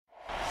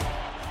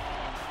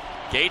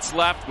Gates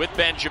left with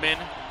Benjamin.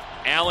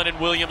 Allen and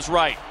Williams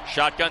right.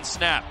 Shotgun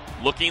snap.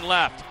 Looking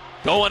left.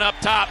 Going up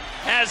top.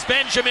 Has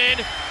Benjamin.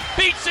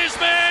 Beats his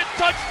man.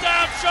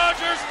 Touchdown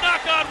Chargers.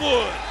 Knock on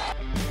wood.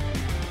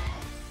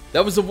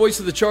 That was the voice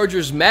of the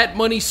Chargers, Matt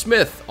Money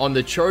Smith, on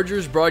the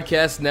Chargers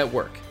Broadcast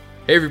Network.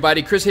 Hey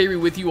everybody, Chris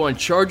Hayre with you on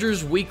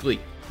Chargers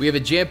Weekly. We have a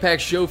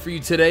jam-packed show for you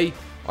today.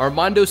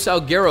 Armando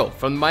Salguero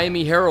from the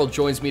Miami Herald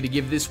joins me to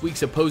give this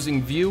week's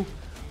opposing view.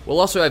 We'll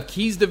also have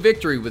Keys to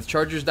Victory with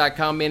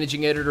Chargers.com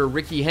managing editor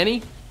Ricky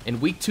Henney and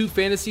Week 2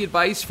 fantasy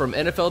advice from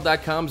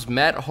NFL.com's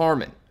Matt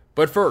Harmon.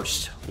 But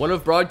first, one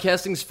of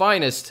broadcasting's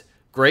finest,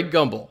 Greg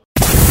Gumbel.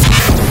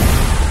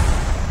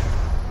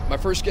 My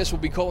first guest will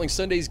be calling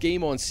Sunday's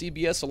game on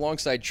CBS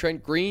alongside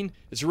Trent Green.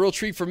 It's a real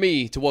treat for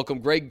me to welcome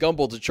Greg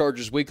Gumbel to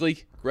Chargers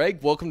Weekly.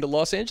 Greg, welcome to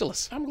Los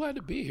Angeles. I'm glad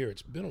to be here.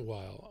 It's been a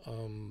while.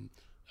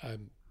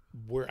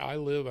 Where I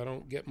live, I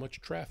don't get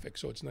much traffic,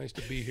 so it's nice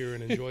to be here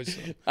and enjoy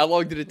some. How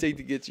long did it take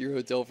to get to your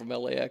hotel from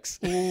LAX?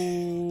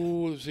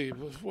 Ooh, let's see.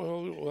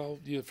 Well,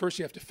 first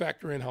you have to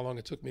factor in how long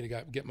it took me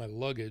to get my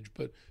luggage,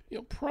 but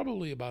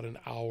probably about an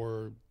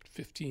hour,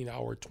 15,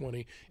 hour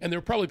 20. And there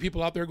are probably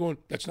people out there going,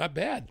 that's not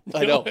bad.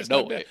 I know.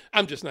 Not bad.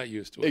 I'm just not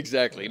used to it.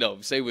 Exactly. No,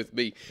 say with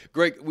me.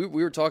 Greg, we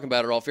were talking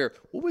about it off air.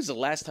 What was the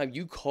last time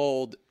you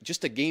called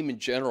just a game in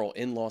general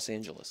in Los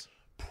Angeles?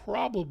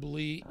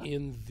 Probably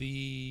in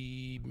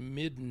the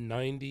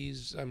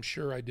mid-'90s. I'm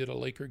sure I did a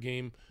Laker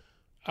game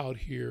out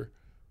here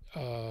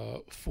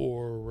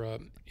for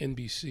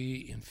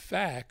NBC. In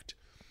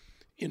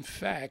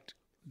fact,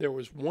 there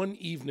was one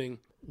evening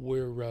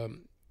where I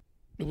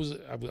was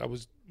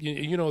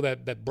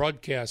that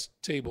broadcast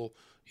table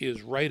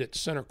is right at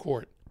center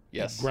court,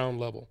 yes, at ground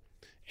level,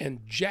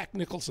 and Jack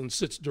Nicholson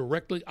sits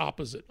directly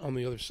opposite on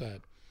the other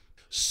side.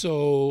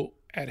 So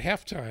at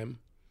halftime,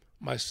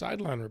 my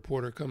sideline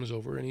reporter comes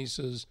over and he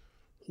says,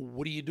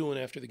 "What are you doing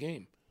after the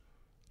game?"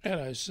 And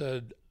I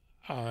said,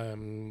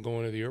 "I'm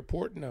going to the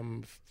airport and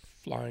I'm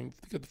flying,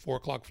 get the 4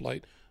 o'clock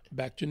flight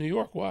back to New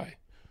York. Why?"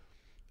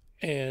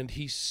 And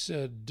he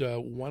said,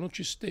 "Why don't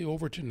you stay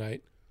over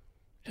tonight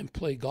and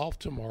play golf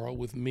tomorrow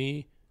with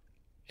me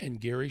and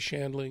Gary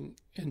Shandling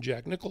and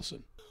Jack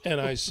Nicholson?"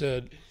 And I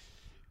said,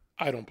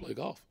 "I don't play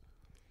golf."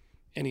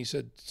 And he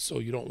said, "So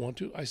you don't want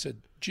to?" I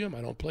said, "Jim,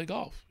 I don't play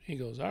golf." He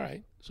goes, "All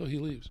right." So he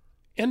leaves.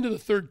 End of the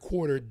third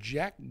quarter,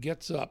 Jack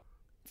gets up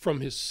from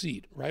his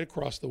seat right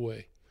across the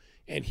way,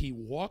 and he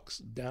walks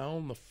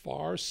down the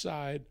far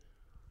side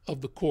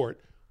of the court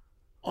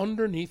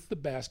underneath the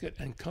basket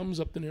and comes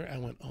up the near. I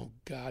went, "Oh,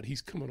 God,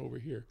 he's coming over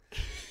here."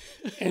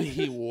 And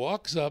he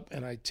walks up,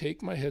 and I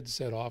take my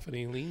headset off, and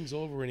he leans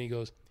over, and he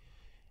goes,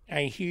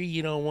 "I hear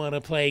you don't want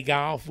to play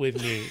golf with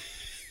me."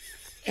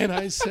 And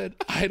I said,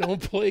 "I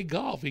don't play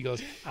golf." He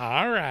goes,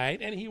 "All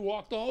right." And he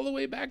walked all the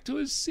way back to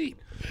his seat.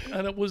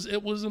 And it was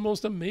the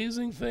most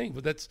amazing thing.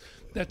 But that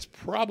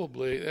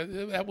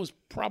was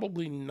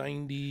probably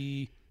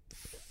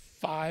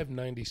 95,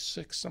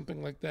 96,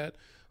 something like that.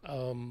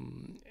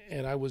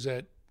 And I was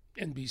at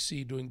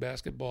NBC doing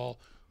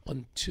basketball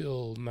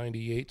until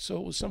 98, so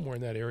it was somewhere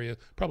in that area.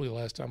 Probably the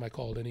last time I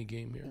called any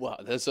game here. Wow,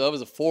 that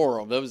was a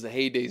forum. That was the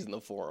heydays in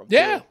the forum.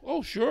 Yeah, too.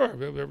 Oh sure.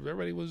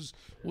 Everybody was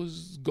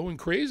going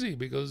crazy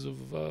because of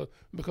who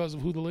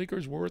the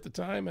Lakers were at the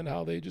time and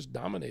how they just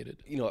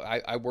dominated.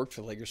 I worked for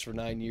the Lakers for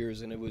 9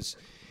 years, and it was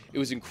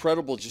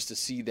incredible just to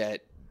see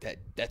that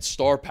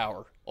star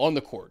power on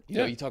the court.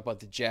 You talk about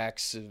the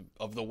Jacks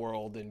of the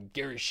world and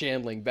Gary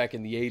Shandling back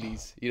in the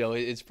 80s.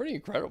 It's pretty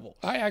incredible.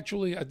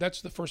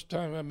 That's the first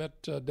time I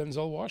met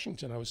Denzel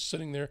Washington. I was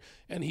sitting there,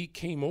 and he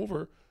came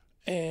over,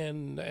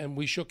 and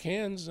we shook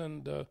hands,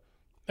 and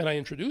I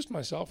introduced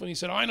myself, and he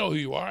said, "I know who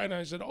you are." And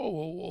I said, "Oh,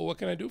 well, what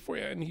can I do for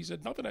you?" And he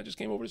said, "Nothing. I just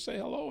came over to say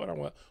hello." And I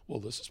went, "Well,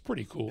 this is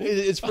pretty cool.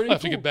 It's pretty I'll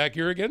have cool. to get back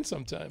here again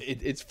sometime."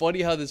 It's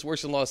funny how this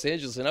works in Los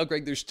Angeles. And now,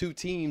 Greg, there's 2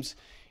 teams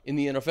in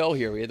the NFL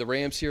here. We had the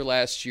Rams here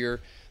last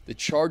year. The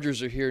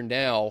Chargers are here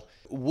now.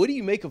 What do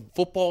you make of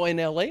football in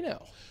LA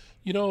now?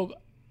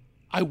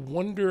 I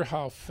wonder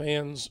how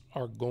fans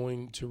are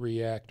going to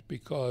react,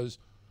 because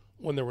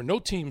when there were no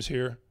teams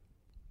here,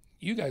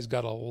 you guys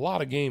got a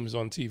lot of games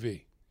on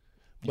TV.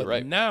 But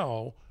right.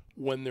 Now,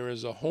 when there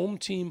is a home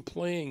team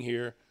playing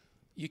here,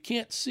 you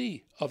can't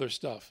see other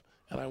stuff.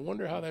 And I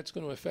wonder how that's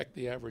going to affect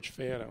the average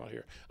fan out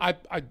here.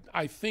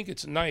 I think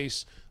it's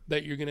nice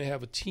that you're going to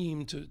have a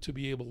team to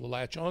be able to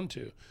latch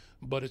onto,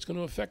 but it's going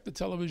to affect the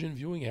television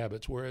viewing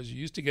habits, whereas you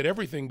used to get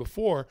everything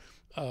before.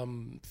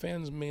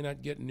 Fans may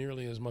not get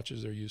nearly as much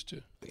as they're used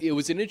to. It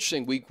was an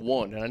interesting week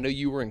 1, and I know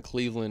you were in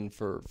Cleveland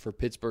for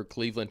Pittsburgh,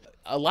 Cleveland.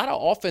 A lot of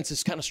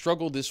offenses kind of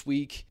struggled this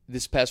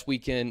past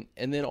weekend,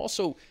 and then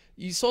also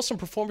you saw some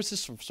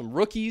performances from some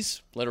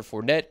rookies, Leonard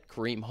Fournette,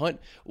 Kareem Hunt.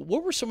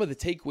 What were some of the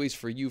takeaways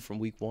for you from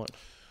week 1?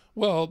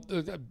 Well,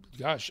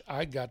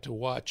 I got to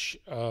watch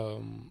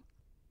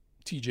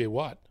T.J.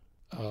 Watt.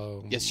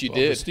 Yes, you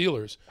did. The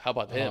Steelers. How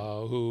about him?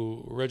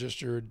 Who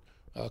registered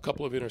a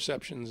couple of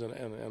interceptions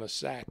and a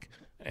sack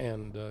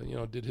and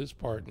did his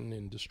part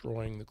in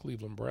destroying the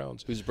Cleveland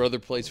Browns. Whose brother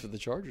plays for the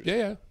Chargers.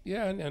 Yeah,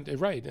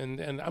 and right,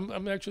 and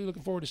I'm actually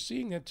looking forward to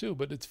seeing that too.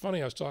 But it's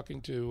funny, I was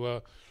talking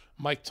to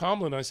Mike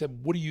Tomlin. I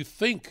said, "What do you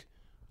think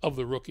of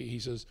the rookie?" He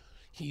says,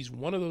 "He's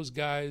one of those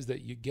guys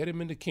that you get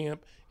him into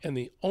camp, and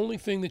the only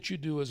thing that you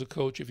do as a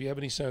coach, if you have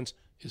any sense,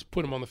 is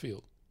put him on the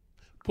field.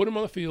 Put him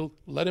on the field,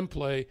 let him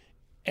play,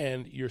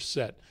 and you're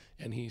set."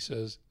 And he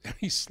says,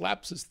 he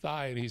slaps his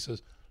thigh and he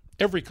says,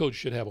 "Every coach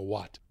should have a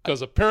Watt,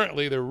 because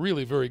apparently they're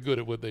really very good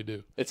at what they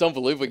do." It's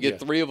unbelievable.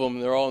 Get 3 of them,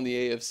 and they're all in the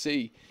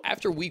AFC.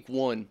 After week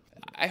 1,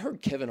 I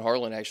heard Kevin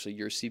Harlan, actually,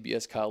 your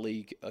CBS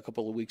colleague, a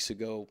couple of weeks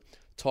ago,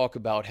 talk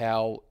about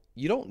how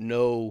you don't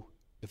know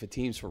if a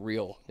team's for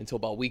real until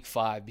about week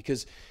 5,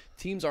 because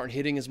teams aren't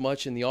hitting as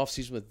much in the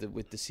offseason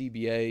with the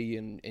CBA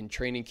and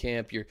training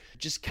camp. You're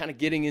just kind of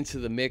getting into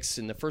the mix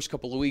in the first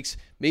couple of weeks,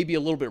 maybe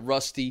a little bit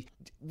rusty.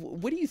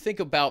 What do you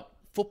think about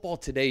football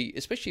today,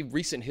 especially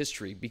recent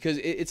history? Because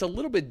it's a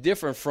little bit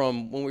different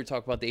from when we were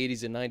talking about the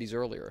 80s and 90s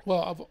earlier.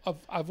 Well,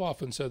 I've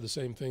often said the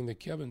same thing that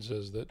Kevin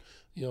says, that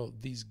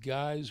these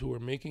guys who are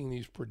making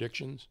these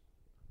predictions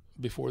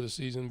before the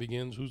season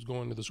begins, who's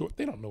going to the Super Bowl,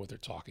 they don't know what they're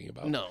talking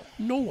about.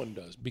 No one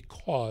does,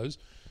 because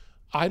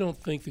I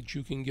don't think that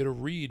you can get a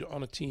read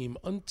on a team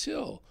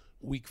until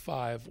week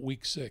 5,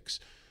 week 6.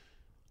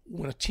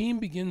 When a team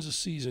begins a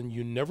season,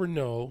 you never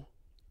know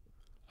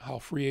how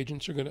free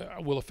agents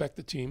will affect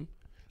the team,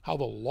 how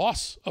the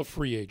loss of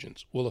free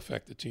agents will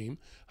affect the team,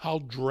 how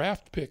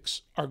draft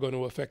picks are going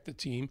to affect the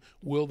team.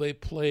 Will they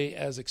play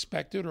as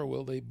expected, or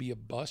will they be a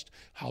bust?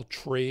 How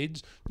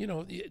trades,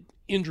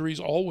 injuries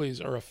always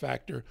are a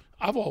factor.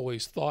 I've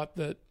always thought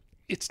that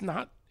it's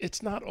not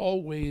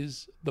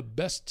always the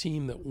best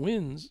team that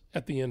wins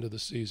at the end of the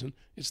season.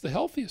 It's the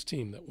healthiest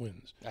team that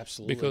wins.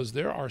 Absolutely. Because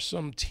there are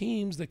some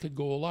teams that could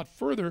go a lot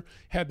further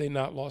had they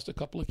not lost a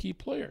couple of key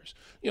players.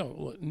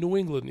 New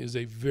England is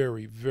a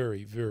very,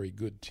 very, very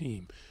good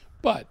team.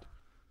 But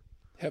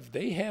have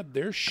they had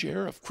their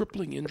share of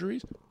crippling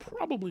injuries?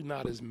 Probably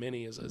not as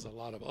many as a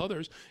lot of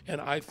others.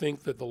 And I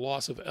think that the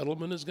loss of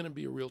Edelman is going to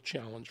be a real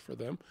challenge for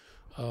them.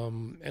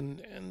 You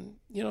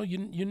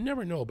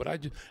never know, but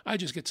I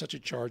just get such a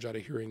charge out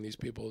of hearing these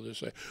people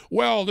just say,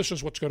 "Well, this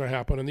is what's going to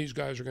happen, and these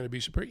guys are going to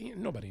be superior."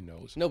 Nobody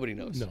knows. Nobody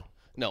knows.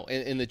 No,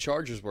 and the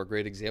Chargers were a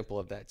great example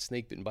of that,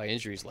 snake bitten by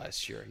injuries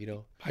last year.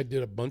 I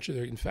did a bunch of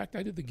their. In fact,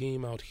 I did the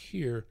game out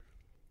here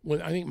when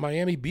I think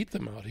Miami beat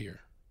them out here.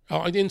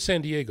 In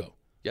San Diego.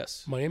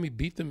 Yes, Miami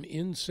beat them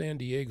in San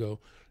Diego,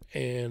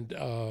 and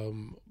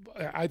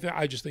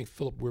I just think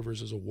Phillip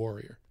Rivers is a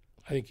warrior.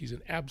 I think he's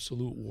an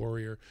absolute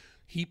warrior.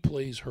 He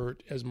plays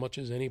hurt as much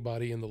as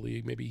anybody in the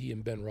league, maybe he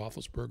and Ben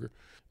Roethlisberger.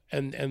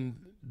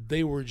 And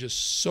they were just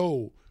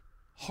so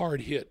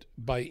hard hit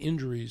by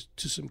injuries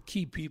to some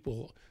key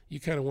people. You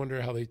kind of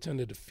wonder how they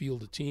tended to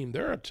field a team.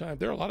 There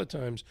are a lot of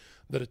times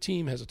that a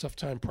team has a tough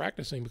time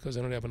practicing because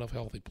they don't have enough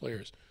healthy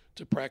players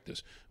to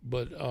practice.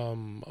 But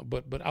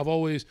I've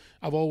always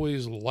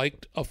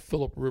liked a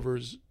Phillip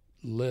Rivers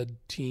led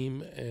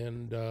team,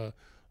 and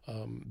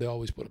they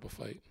always put up a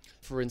fight.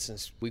 For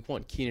instance, week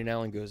 1, Keenan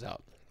Allen goes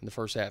out in the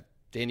first half.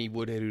 Danny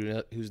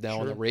Woodhead, who's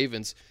now on the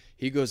Ravens,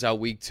 he goes out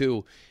week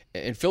 2.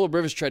 And Phillip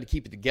Rivers tried to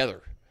keep it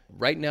together.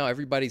 Right now,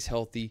 everybody's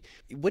healthy.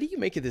 What do you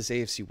make of this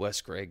AFC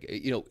West, Greg?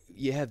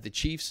 You have the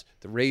Chiefs,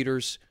 the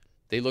Raiders.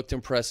 They looked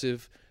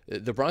impressive.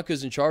 The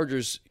Broncos and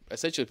Chargers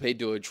essentially paid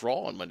to a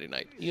draw on Monday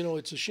night.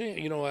 It's a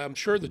shame. I'm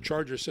sure the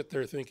Chargers sit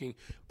there thinking,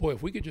 boy,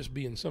 if we could just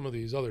be in some of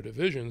these other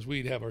divisions,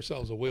 we'd have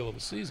ourselves a whale of a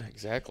season.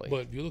 Exactly.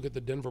 But if you look at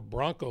the Denver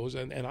Broncos,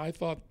 and I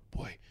thought,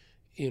 boy,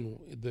 in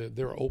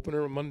their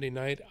opener Monday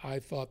night, I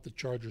thought the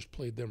Chargers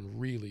played them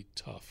really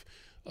tough.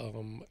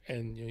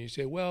 And you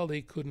say, well,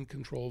 they couldn't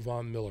control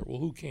Von Miller. Well,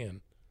 who can?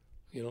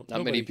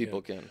 Not many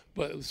people can.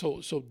 But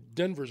so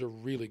Denver's a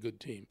really good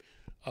team.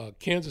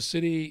 Kansas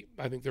City,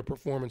 I think their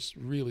performance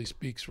really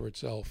speaks for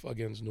itself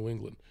against New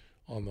England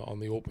on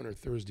the opener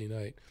Thursday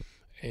night.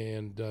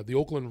 And the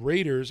Oakland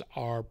Raiders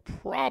are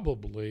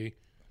probably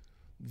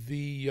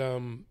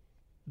the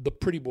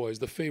pretty boys,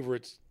 the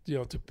favorites,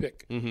 to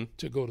pick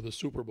to go to the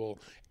Super Bowl.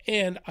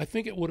 And I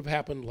think it would have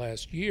happened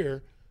last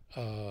year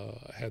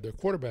had their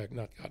quarterback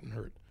not gotten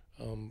hurt.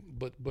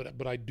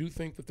 But I do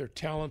think that they're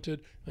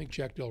talented. I think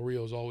Jack Del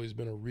Rio has always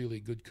been a really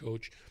good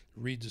coach,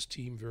 reads his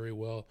team very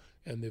well,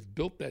 and they've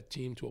built that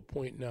team to a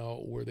point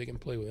now where they can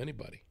play with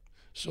anybody.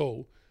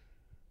 So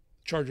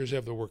Chargers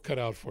have their work cut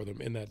out for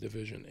them in that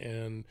division.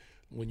 And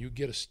when you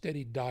get a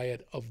steady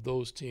diet of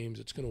those teams,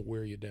 it's going to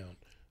wear you down.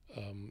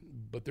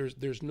 But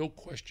there's no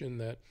question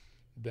that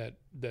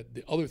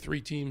the other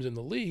 3 teams in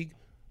the league,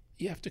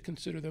 you have to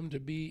consider them to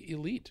be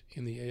elite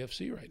in the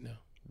AFC right now.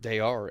 They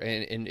are,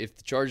 and if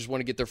the Chargers want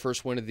to get their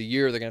first win of the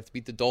year, they're going to have to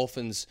beat the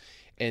Dolphins.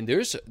 And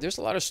there's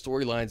a lot of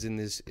storylines in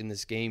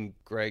this game,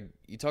 Greg.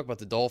 You talk about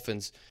the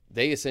Dolphins.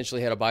 They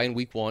essentially had a bye in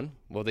week 1.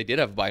 Well, they did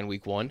have a bye in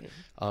week 1.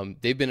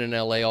 They've been in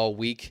LA all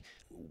week.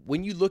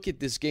 When you look at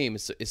this game,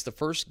 it's the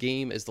first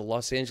game as the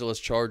Los Angeles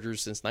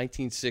Chargers since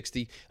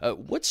 1960.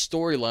 What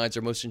storylines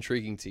are most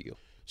intriguing to you?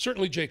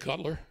 Certainly Jay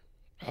Cutler.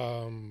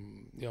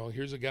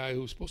 Here's a guy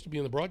who's supposed to be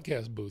in the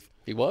broadcast booth.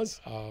 He was.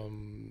 I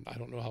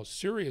don't know how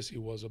serious he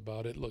was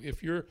about it. Look,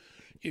 if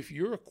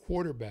you're a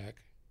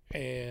quarterback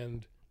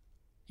and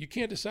you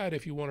can't decide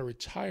if you want to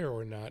retire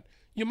or not,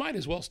 you might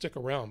as well stick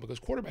around because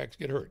quarterbacks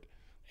get hurt.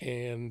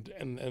 And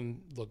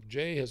look,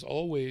 Jay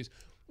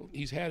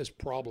he's had his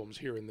problems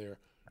here and there,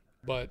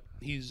 but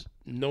he's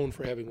known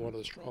for having one of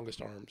the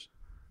strongest arms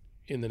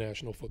in the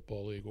National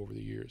Football League over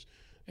the years,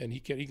 and he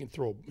can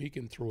throw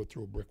it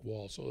through a brick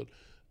wall. So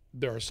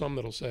there are some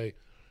that'll say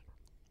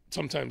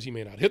sometimes he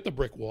may not hit the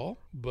brick wall,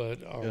 but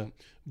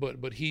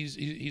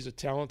he's a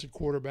talented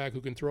quarterback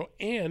who can throw,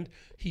 and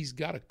he's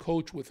got a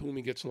coach with whom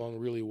he gets along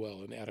really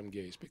well in Adam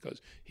Gase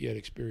because he had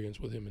experience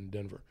with him in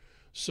Denver.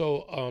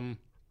 So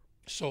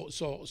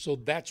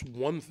that's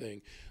one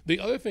thing. The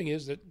other thing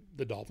is that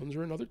the Dolphins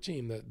are another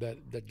team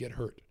that get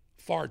hurt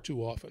far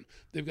too often.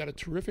 They've got a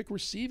terrific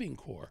receiving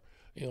core.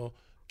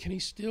 Kenny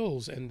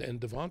Stills and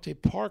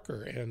Devontae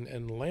Parker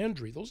and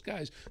Landry, those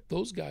guys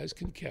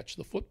can catch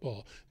the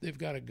football. They've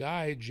got a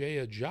guy, Jay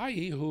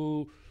Ajayi,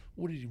 who,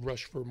 what did he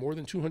rush for? More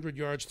than 200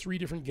 yards, 3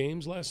 different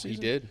games last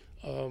season?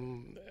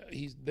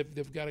 He did.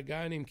 They've got a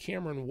guy named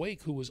Cameron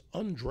Wake who was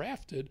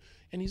undrafted,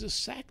 and he's a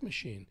sack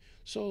machine.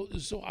 So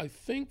I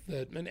think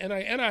that, and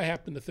I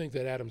happen to think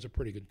that Adam's a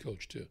pretty good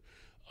coach too.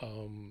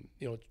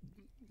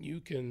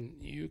 You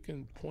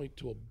can point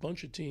to a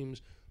bunch of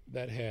teams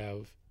that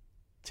have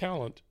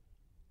talent,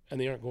 and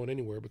they aren't going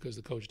anywhere because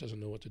the coach doesn't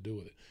know what to do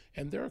with it.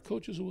 And there are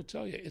coaches who will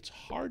tell you it's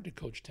hard to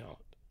coach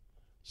talent.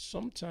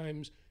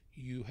 Sometimes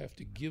you have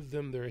to give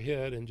them their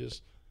head and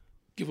just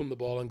give them the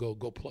ball and go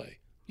play,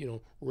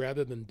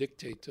 rather than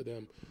dictate to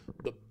them.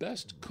 The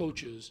best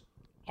coaches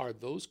are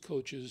those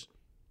coaches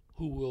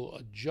who will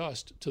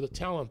adjust to the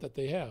talent that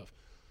they have.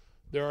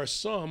 There are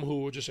some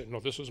who will just say, no,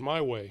 this is my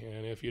way.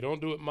 And if you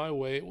don't do it my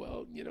way,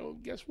 well,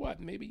 guess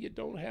what? Maybe you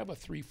don't have a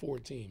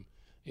 3-4 team.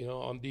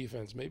 On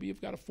defense, maybe you've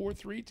got a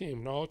 4-3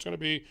 team. No, it's going to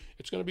be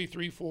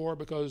 3-4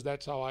 because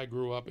that's how I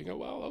grew up. You go,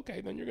 well,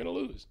 okay, then you're going to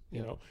lose.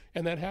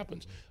 And that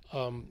happens.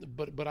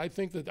 But I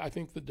think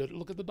that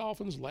look at the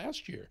Dolphins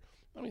last year.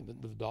 I mean,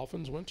 the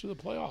Dolphins went to the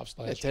playoffs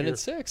last year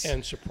 10-6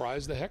 and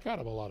surprised the heck out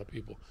of a lot of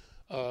people.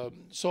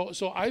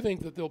 So I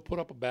think that they'll put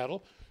up a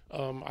battle.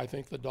 I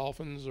think the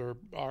Dolphins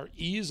are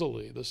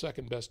easily the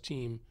second best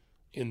team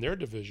in their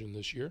division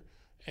this year,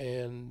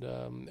 and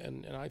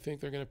I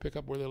think they're going to pick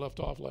up where they left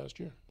off last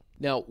year.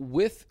 Now,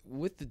 with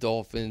the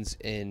Dolphins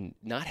and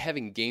not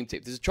having game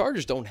tape, the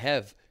Chargers don't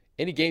have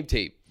any game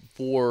tape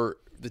for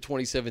the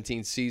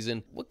 2017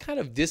 season. What kind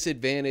of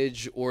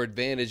disadvantage or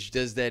advantage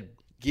does that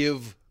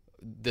give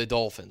the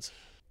Dolphins?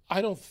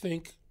 I don't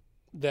think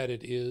that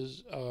it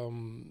is,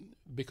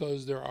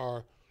 because there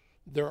are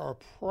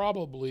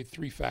probably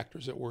 3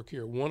 factors at work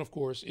here. One, of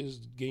course, is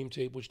game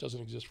tape, which doesn't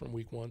exist from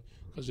week 1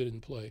 because they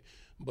didn't play.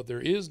 But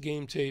there is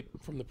game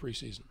tape from the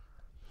preseason.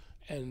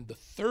 And the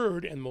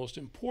third and most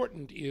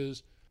important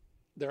is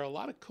there are a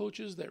lot of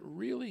coaches that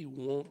really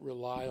won't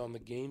rely on the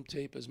game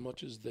tape as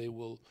much as they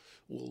will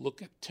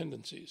look at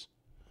tendencies.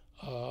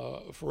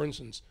 For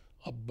instance,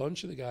 a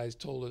bunch of the guys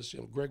told us,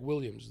 Greg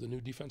Williams, the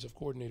new defensive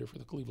coordinator for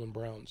the Cleveland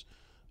Browns,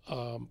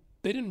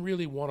 they didn't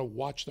really want to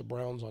watch the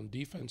Browns on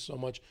defense so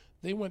much.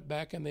 They went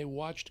back and they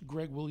watched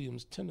Greg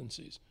Williams'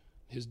 tendencies.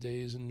 His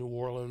days in New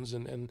Orleans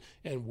and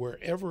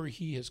wherever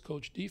he has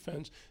coached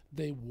defense,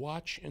 they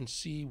watch and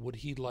see what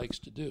he likes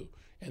to do.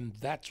 And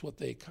that's what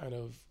they kind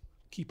of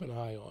keep an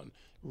eye on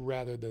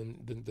rather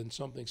than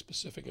something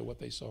specific at what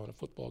they saw in a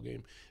football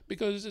game.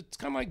 Because it's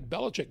kind of like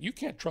Belichick. You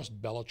can't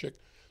trust Belichick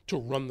to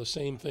run the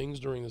same things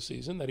during the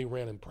season that he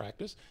ran in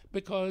practice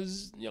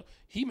because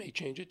he may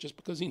change it just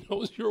because he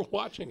knows you're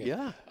watching it.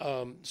 Yeah.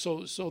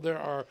 So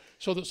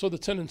the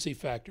tendency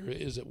factor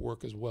is at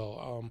work as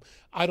well.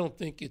 I don't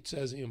think it's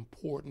as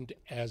important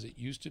as it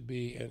used to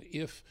be. And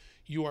if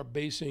you are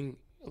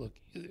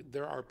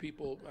there are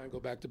people. I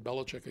go back to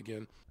Belichick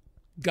again.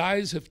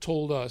 Guys have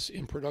told us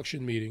in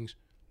production meetings,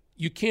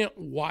 you can't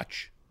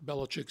watch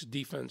Belichick's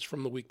defense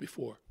from the week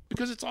before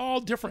because it's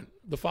all different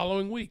the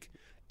following week.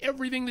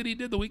 Everything that he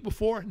did the week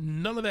before,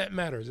 none of that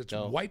matters. It's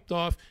wiped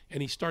off,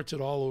 and he starts it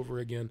all over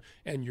again,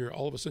 and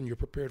all of a sudden you're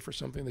prepared for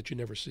something that you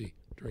never see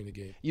during the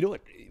game. You know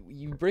what?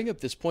 You bring up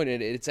this point,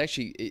 and it's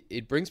actually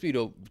it brings me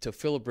to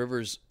Phillip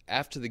Rivers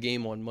after the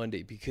game on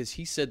Monday because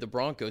he said the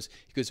Broncos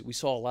because we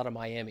saw a lot of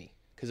Miami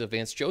because of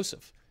Vance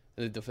Joseph,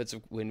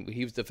 when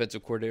he was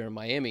defensive coordinator in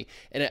Miami,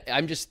 and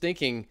I'm just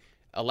thinking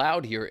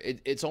aloud here.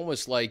 It's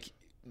almost like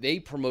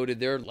they promoted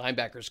their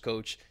linebackers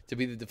coach to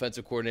be the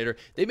defensive coordinator.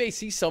 They may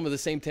see some of the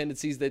same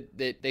tendencies that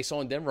they saw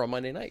in Denver on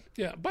Monday night.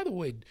 Yeah, by the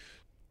way,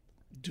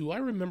 do I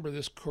remember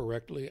this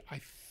correctly?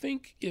 I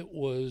think it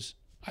was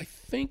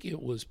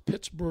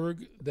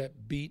Pittsburgh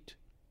that beat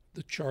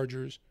the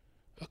Chargers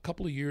a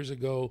couple of years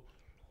ago.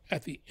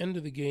 At the end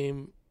of the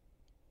game,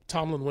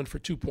 Tomlin went for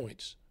 2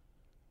 points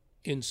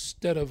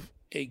instead of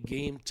a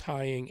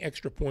game-tying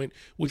extra point,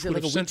 which would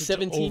have sent it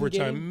to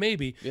overtime, game?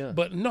 Maybe. Yeah.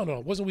 But no,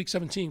 it wasn't Week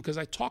 17 because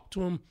I talked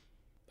to him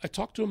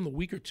the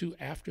week or two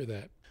after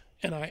that,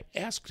 and I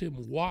asked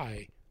him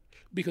why,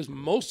 Because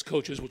most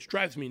coaches, which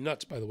drives me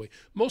nuts, by the way,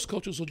 most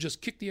coaches will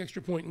just kick the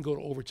extra point and go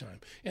to overtime.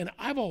 And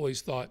I've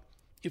always thought,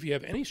 if you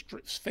have any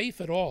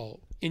faith at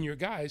all in your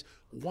guys,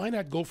 why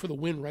not go for the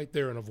win right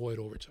there and avoid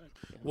overtime?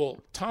 Well,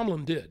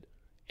 Tomlin did.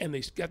 And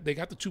they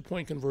got the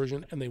 2-point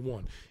conversion, and they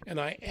won.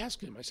 And I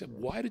asked him, I said,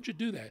 why did you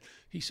do that?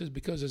 He says,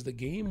 because as the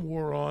game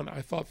wore on,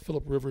 I thought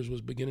Phillip Rivers was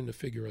beginning to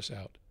figure us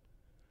out.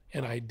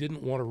 And I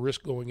didn't want to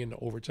risk going into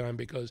overtime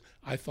because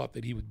I thought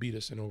that he would beat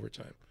us in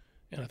overtime.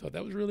 And I thought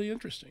that was really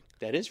interesting.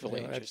 That is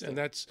really interesting.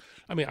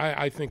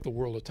 I think the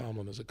world of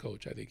Tomlin as a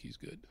coach. I think he's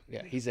good.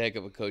 Yeah, he's a heck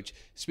of a coach.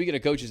 Speaking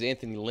of coaches,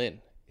 Anthony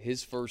Lynn,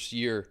 his first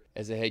year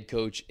as a head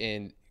coach.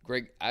 And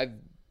Greg, I've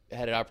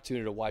had an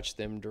opportunity to watch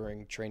them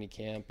during training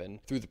camp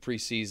and through the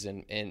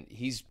preseason. And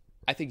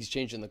I think he's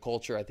changing the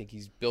culture. I think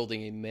he's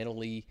building a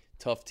mentally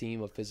tough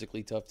team, a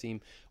physically tough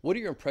team. What are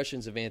your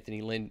impressions of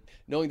Anthony Lynn,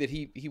 knowing that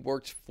he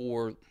worked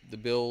for the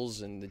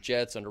Bills and the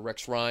Jets under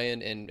Rex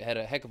Ryan and had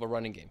a heck of a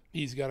running game?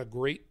 He's got a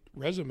great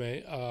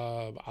resume.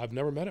 I've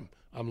never met him.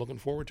 I'm looking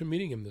forward to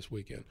meeting him this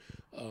weekend.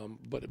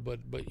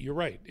 But you're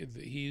right.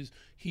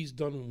 He's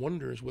done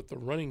wonders with the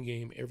running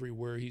game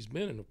everywhere he's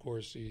been, and of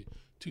course he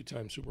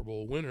 2-time Super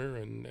Bowl winner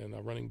and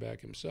a running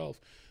back himself.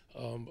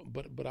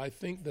 But I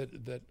think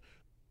that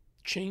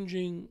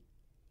changing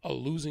a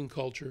losing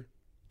culture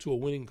to a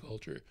winning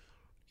culture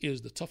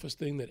is the toughest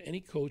thing that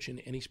any coach in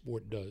any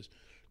sport does.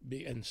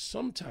 And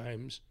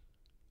sometimes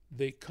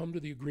they come to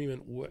the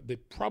agreement, they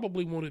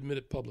probably won't admit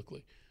it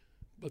publicly,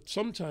 but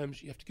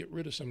sometimes you have to get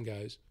rid of some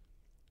guys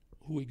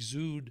who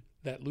exude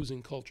that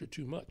losing culture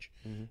too much.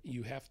 Mm-hmm.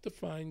 You have to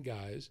find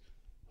guys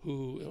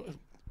who,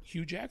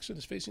 Hugh Jackson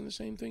is facing the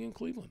same thing in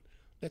Cleveland.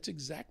 That's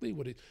exactly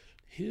what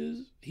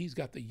he's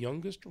got the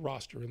youngest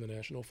roster in the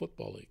National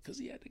Football League because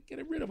he had to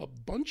get rid of a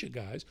bunch of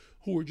guys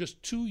who were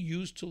just too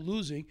used to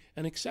losing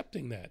and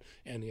accepting that,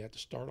 and he had to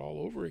start all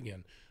over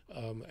again.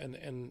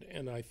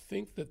 And I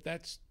think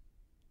that's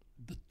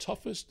the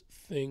toughest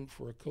thing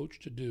for a coach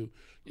to do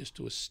is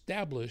to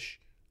establish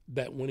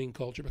that winning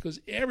culture,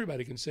 because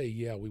everybody can say,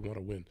 yeah, we want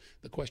to win.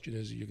 The question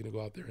is, are you going to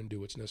go out there and do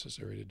what's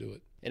necessary to do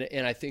it?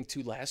 And I think,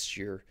 too, last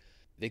year,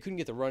 they couldn't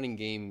get the running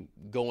game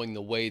going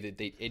the way that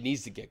it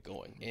needs to get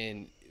going.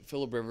 And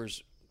Phillip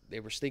Rivers,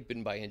 they were snake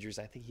bitten by injuries.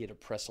 I think he had to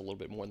press a little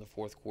bit more in the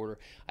fourth quarter.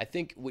 I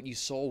think what you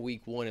saw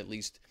week one, at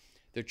least,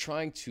 they're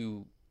trying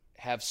to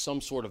have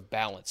some sort of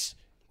balance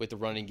with the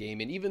running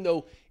game. And even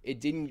though it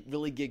didn't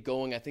really get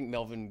going, I think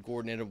Melvin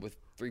Gordon ended up with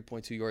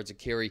 3.2 yards a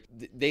carry.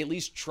 They at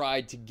least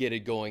tried to get it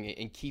going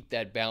and keep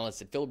that balance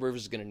that Phillip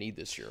Rivers is going to need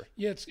this year.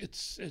 Yeah,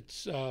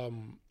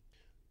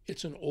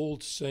 it's an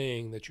old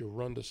saying that you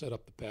run to set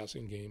up the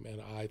passing game,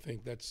 and I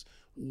think that's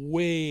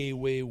way,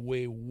 way,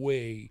 way,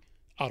 way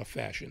out of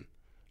fashion.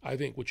 I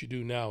think what you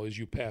do now is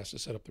you pass to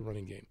set up the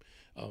running game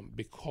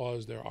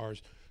because there are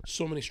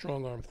so many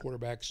strong-arm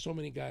quarterbacks, so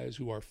many guys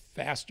who are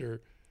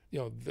faster. You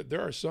know,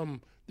 there are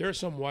some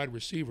wide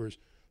receivers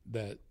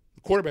that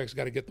the quarterback's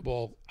got to get the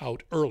ball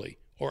out early,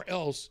 or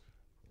else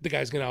the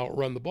guy's going to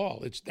outrun the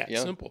ball. It's that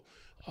simple.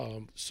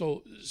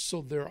 So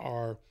there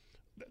are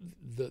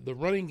the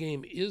running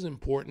game is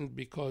important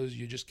because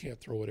you just can't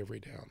throw it every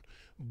down.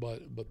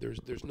 But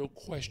there's no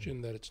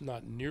question that it's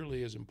not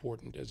nearly as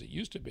important as it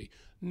used to be.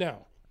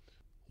 Now,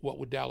 what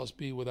would Dallas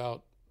be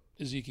without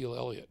Ezekiel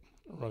Elliott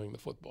running the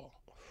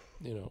football?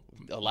 You know,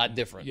 a lot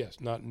different. Yes,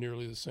 not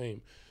nearly the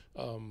same.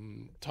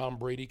 Tom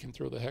Brady can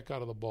throw the heck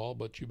out of the ball,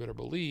 but you better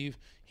believe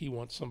he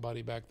wants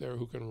somebody back there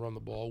who can run the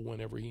ball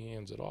whenever he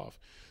hands it off.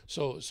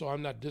 So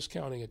I'm not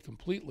discounting it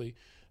completely,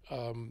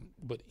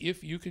 but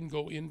if you can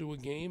go into a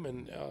game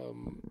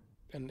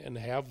and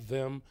have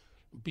them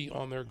be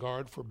on their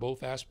guard for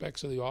both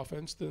aspects of the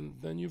offense,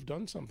 then you've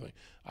done something.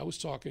 I was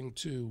talking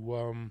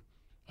to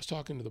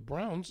the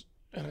Browns,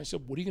 and I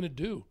said, "What are you going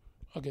to do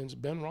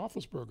against Ben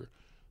Roethlisberger?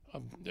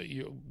 Do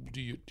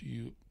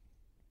you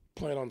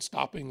plan on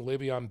stopping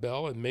Le'Veon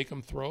Bell and make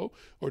him throw,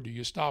 or do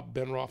you stop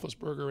Ben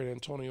Roethlisberger and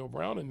Antonio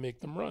Brown and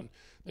make them run?"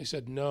 They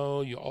said, "No,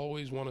 you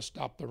always want to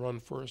stop the run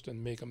first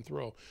and make them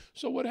throw."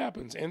 So what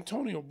happens?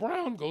 Antonio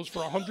Brown goes for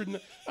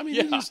 100.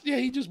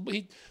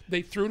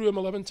 They threw to him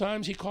 11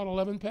 times. He caught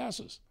 11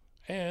 passes,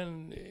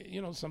 and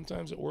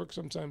sometimes it works,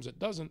 sometimes it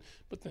doesn't.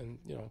 But then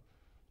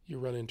you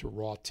run into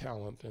raw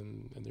talent,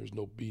 and there's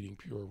no beating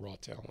pure raw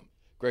talent.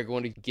 Greg, I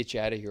want to get you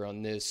out of here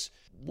on this.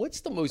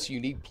 What's the most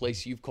unique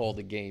place you've called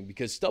a game?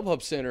 Because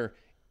StubHub Center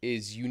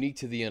is unique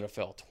to the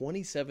NFL,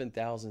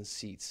 27,000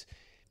 seats.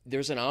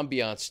 There's an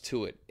ambiance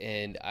to it,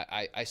 and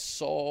I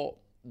saw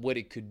what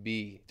it could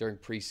be during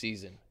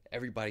preseason.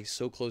 Everybody's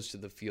so close to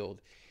the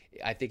field.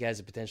 I think it has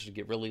the potential to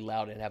get really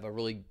loud and have a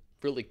really,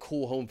 really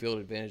cool home field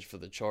advantage for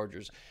the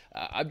Chargers.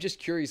 I'm just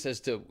curious as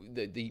to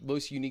the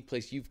most unique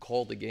place you've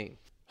called a game.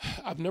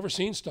 I've never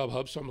seen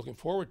StubHub, so I'm looking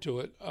forward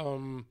to it.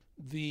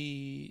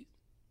 The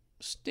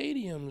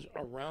stadiums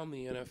around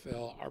the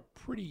NFL are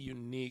pretty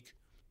unique.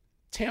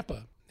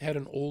 Tampa had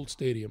an old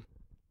stadium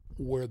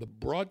where the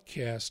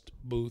broadcast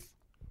booth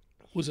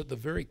was at the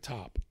very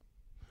top,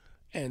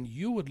 and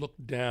you would look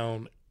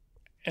down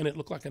and it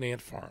looked like an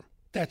ant farm.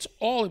 That's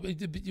all.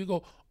 You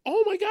go,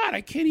 oh my God,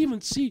 I can't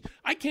even see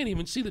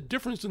the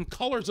difference in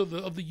colors of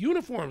the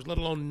uniforms, let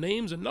alone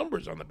names and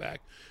numbers on the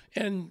back.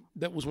 And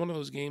that was one of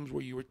those games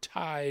where you were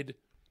tied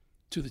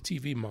to the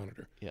TV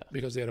monitor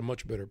because they had a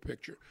much better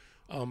picture.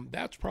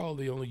 That's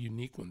probably the only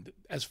unique one.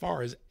 As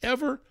far as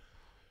ever,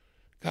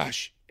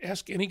 gosh,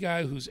 ask any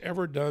guy who's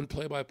ever done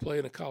play-by-play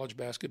in a college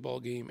basketball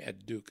game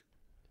at Duke.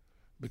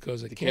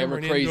 Because the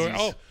camera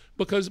crazies.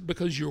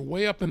 Because you're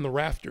way up in the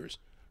rafters,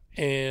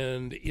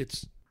 and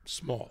it's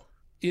small.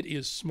 It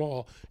is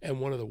small. And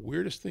one of the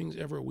weirdest things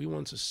ever, we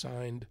once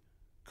assigned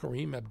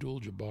Kareem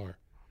Abdul-Jabbar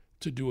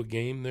to do a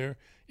game there.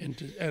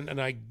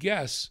 And I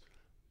guess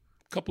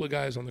a couple of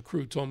guys on the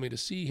crew told me to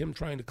see him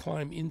trying to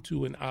climb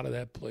into and out of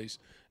that place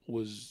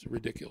was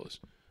ridiculous.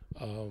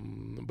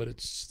 But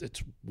it's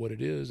what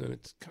it is, and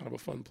it's kind of a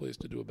fun place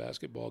to do a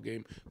basketball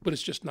game. But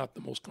it's just not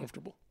the most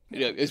comfortable.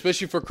 Yeah,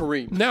 especially for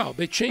Kareem. Now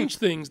they changed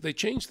things. They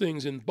changed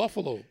things in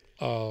Buffalo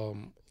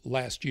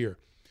last year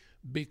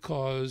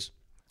because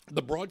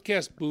the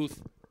broadcast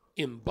booth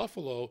in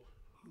Buffalo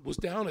was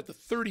down at the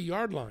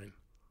 30-yard line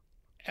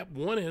at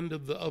one end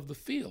of the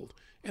field,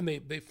 and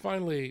they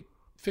finally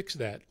fixed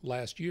that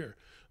last year.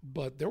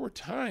 But there were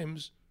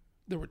times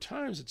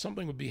that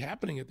something would be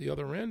happening at the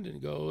other end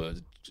and go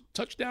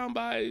touchdown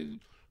by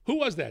who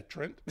was that,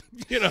 Trent?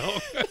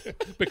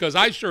 Because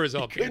I sure as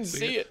hell can't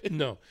see it.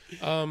 No.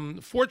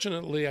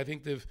 Fortunately, I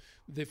think they've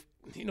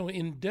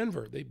in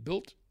Denver they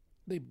built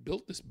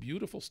this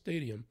beautiful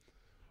stadium,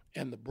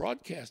 and the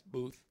broadcast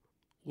booth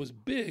was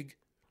big,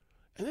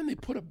 and then they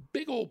put a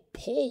big old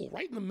pole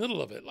right in the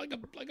middle of it, like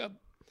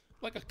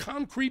a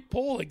concrete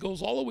pole that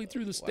goes all the way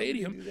through the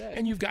stadium,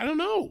 and you've got I don't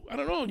know,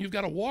 and you've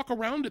got to walk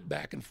around it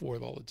back and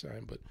forth all the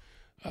time. But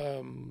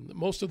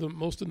most of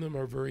them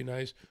are very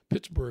nice.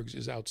 Pittsburgh's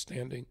is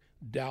outstanding.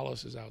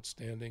 Dallas is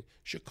outstanding.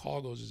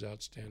 Chicago's is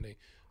outstanding.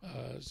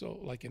 So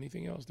like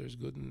anything else, there's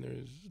good and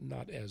there's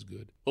not as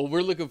good. Well,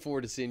 we're looking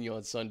forward to seeing you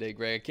on Sunday,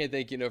 Greg. I can't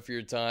thank you enough for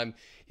your time.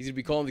 He's going to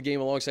be calling the game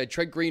alongside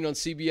Trent Green on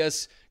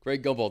CBS.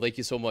 Greg Gumbel, thank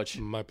you so much.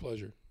 My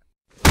pleasure.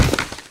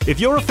 If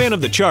you're a fan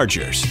of the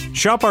Chargers,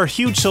 shop our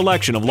huge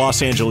selection of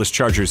Los Angeles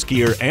Chargers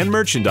gear and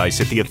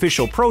merchandise at the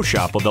official pro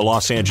shop of the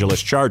Los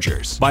Angeles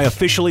Chargers. Buy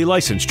officially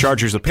licensed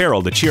Chargers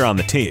apparel to cheer on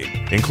the team,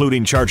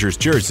 including Chargers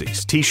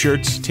jerseys,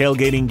 t-shirts,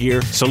 tailgating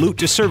gear, salute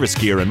to service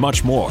gear, and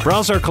much more.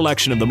 Browse our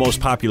collection of the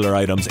most popular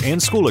items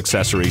and school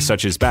accessories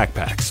such as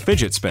backpacks,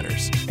 fidget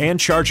spinners, and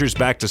Chargers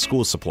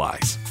back-to-school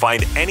supplies.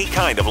 Find any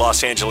kind of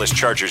Los Angeles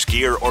Chargers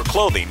gear or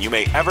clothing you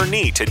may ever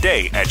need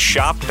today at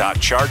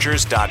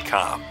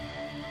shop.chargers.com.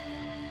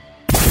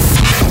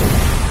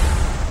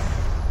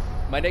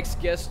 My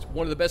next guest,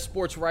 one of the best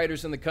sports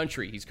writers in the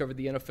country. He's covered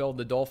the NFL and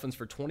the Dolphins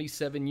for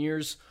 27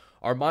 years.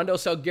 Armando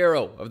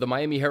Salguero of the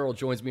Miami Herald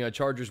joins me on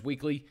Chargers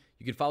Weekly.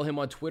 You can follow him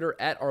on Twitter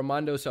at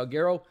Armando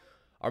Salguero.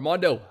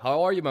 Armando,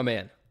 how are you, my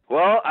man?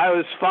 Well, I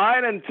was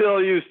fine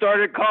until you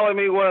started calling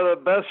me one of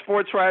the best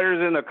sports writers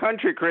in the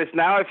country, Chris.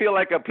 Now I feel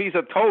like a piece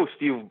of toast.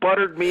 You've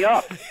buttered me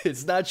up.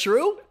 It's not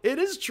true. It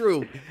is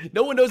true.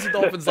 No one knows the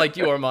Dolphins like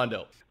you,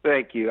 Armando.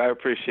 Thank you. I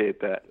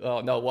appreciate that. Oh,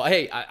 no. Well,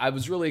 hey, I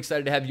was really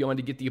excited to have you on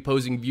to get the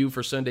opposing view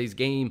for Sunday's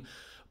game.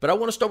 But I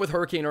want to start with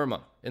Hurricane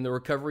Irma and the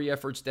recovery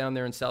efforts down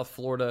there in South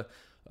Florida.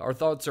 Our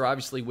thoughts are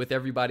obviously with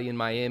everybody in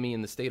Miami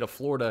and the state of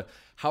Florida.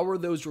 How are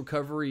those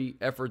recovery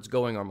efforts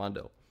going,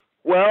 Armando?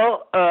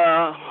 Well,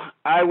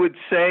 I would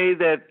say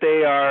that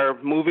they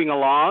are moving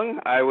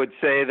along. I would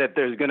say that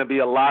there's going to be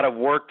a lot of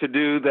work to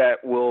do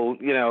that will,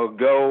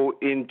 go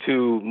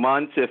into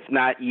months, if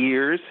not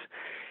years.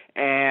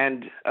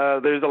 And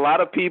there's a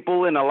lot of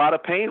people in a lot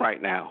of pain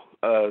right now.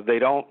 They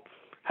don't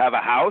have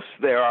a house.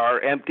 There are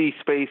empty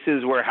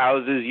spaces where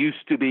houses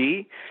used to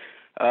be.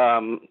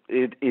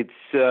 It's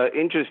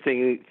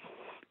interesting.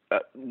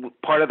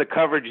 Part of the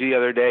coverage the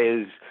other day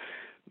is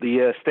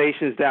the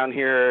stations down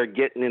here are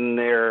getting in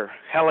their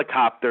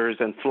helicopters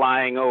and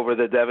flying over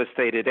the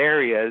devastated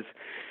areas.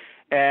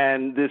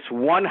 And this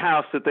one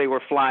house that they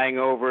were flying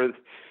over,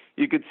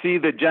 you could see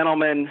the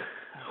gentleman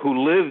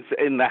who lives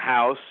in the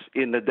house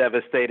in the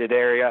devastated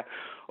area,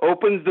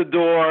 opens the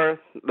door,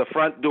 the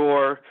front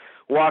door,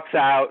 walks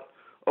out,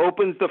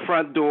 opens the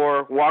front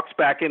door, walks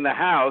back in the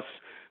house,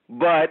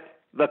 but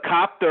the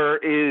copter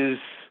is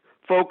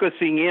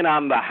focusing in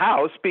on the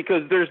house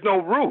because there's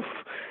no roof.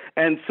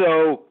 And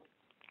so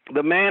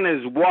the man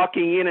is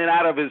walking in and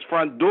out of his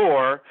front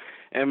door,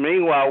 and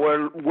meanwhile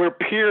we're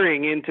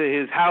peering into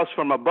his house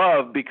from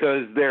above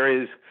because there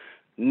is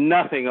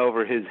nothing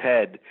over his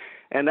head.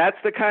 And that's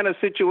the kind of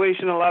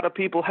situation a lot of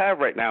people have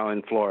right now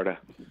in Florida.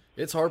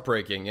 It's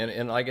heartbreaking.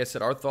 And like I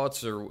said, our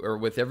thoughts are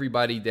with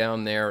everybody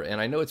down there.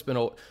 And I know it's been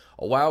a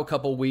while,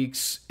 couple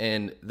weeks,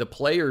 and the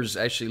players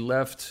actually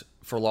left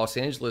for Los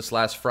Angeles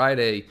last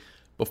Friday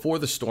before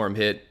the storm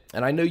hit.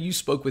 And I know you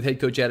spoke with head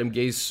coach Adam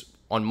Gase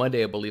on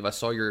Monday, I believe. I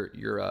saw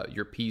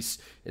your piece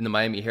in the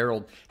Miami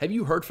Herald. Have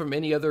you heard from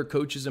any other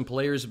coaches and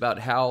players about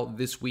how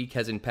this week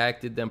has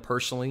impacted them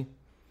personally?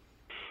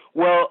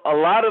 Well, a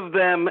lot of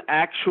them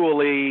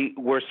actually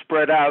were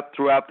spread out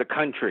throughout the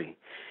country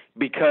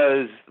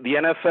because the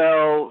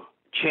NFL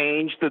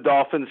changed the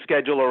Dolphins'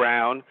 schedule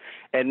around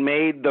and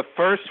made the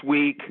first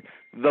week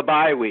the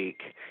bye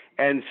week.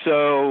 And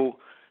so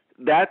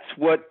that's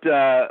what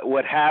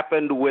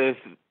happened with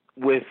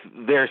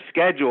their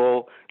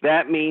schedule.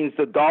 That means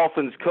the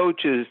Dolphins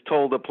coaches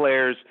told the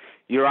players,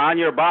 you're on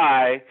your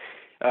bye.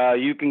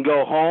 You can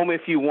go home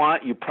if you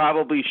want. You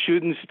probably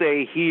shouldn't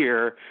stay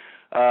here.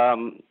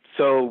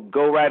 So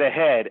go right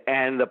ahead.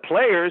 And the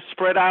players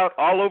spread out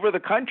all over the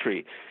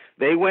country.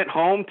 They went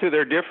home to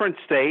their different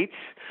states.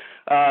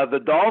 The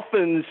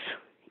Dolphins,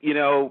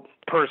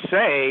 per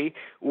se,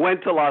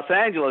 went to Los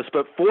Angeles,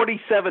 but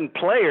 47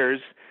 players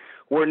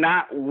were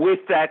not with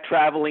that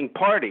traveling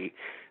party.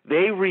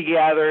 They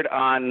regathered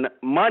on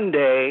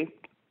Monday.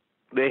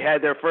 They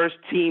had their first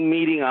team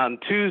meeting on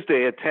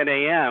Tuesday at 10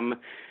 a.m.,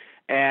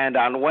 and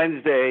on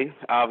Wednesday,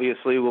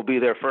 obviously, will be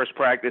their first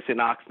practice in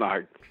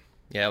Oxnard.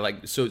 Yeah,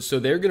 so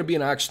they're going to be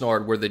in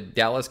Oxnard where the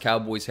Dallas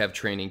Cowboys have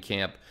training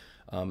camp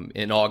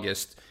in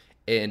August.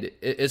 And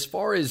as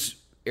far as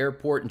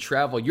airport and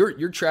travel,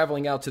 you're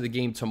traveling out to the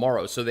game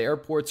tomorrow, so the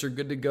airports are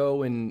good to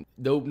go and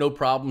no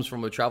problems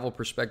from a travel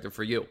perspective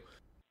for you.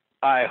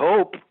 I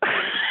hope.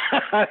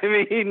 I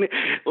mean,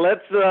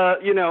 let's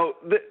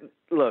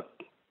look.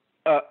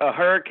 A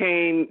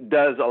hurricane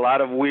does a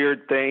lot of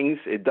weird things.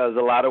 It does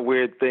a lot of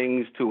weird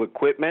things to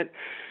equipment.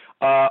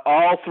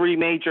 All three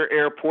major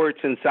airports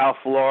in South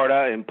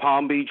Florida, in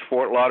Palm Beach,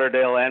 Fort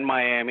Lauderdale, and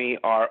Miami,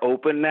 are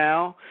open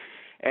now.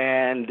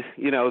 And,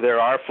 there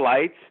are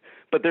flights,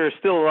 but there are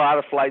still a lot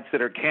of flights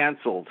that are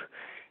canceled.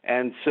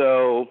 And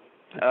so,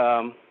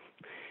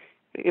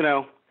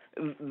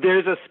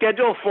 there's a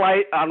scheduled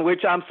flight on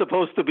which I'm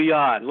supposed to be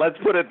on. Let's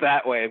put it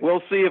that way.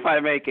 We'll see if I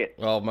make it.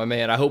 Well, my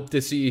man, I hope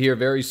to see you here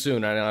very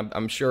soon.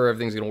 I'm sure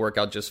everything's going to work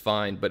out just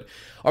fine. But,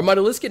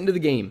 Armando, let's get into the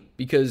game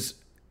because,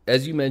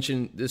 as you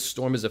mentioned, this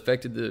storm has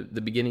affected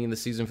the beginning of the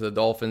season for the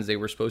Dolphins. They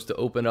were supposed to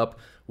open up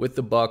with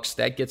the Bucs.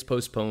 That gets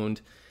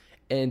postponed.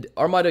 And,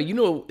 Armando, you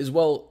know as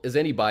well as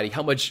anybody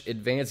how much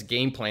advanced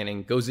game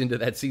planning goes into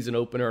that season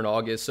opener in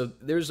August. So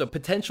there's a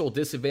potential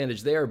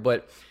disadvantage there,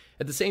 but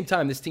at the same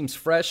time, this team's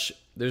fresh.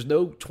 There's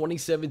no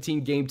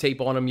 2017 game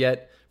tape on them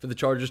yet for the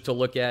Chargers to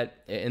look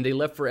at, and they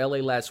left for LA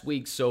last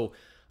week, so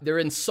they're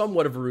in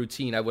somewhat of a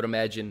routine, I would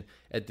imagine,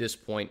 at this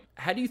point.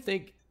 How do you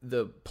think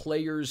the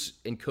players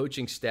and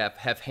coaching staff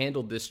have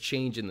handled this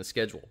change in the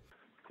schedule?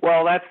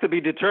 Well, that's to be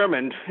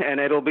determined, and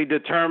it'll be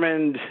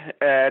determined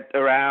at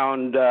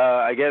around,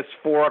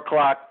 4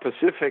 o'clock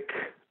Pacific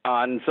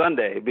on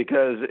Sunday,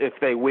 because if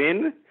they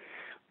win,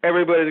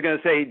 everybody's going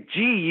to say,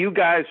 gee, you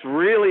guys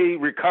really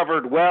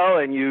recovered well,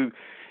 and you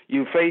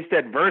faced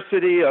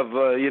adversity of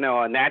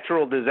a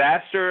natural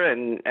disaster,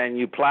 and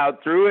you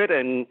plowed through it,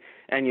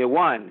 and you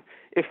won.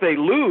 If they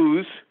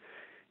lose,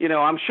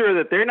 I'm sure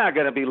that they're not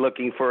going to be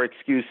looking for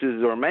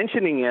excuses or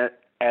mentioning it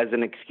as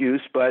an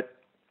excuse, but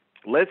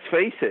let's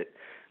face it,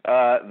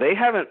 they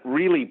haven't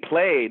really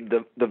played.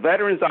 The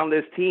veterans on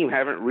this team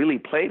haven't really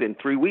played in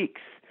 3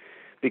 weeks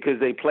because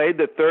they played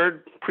the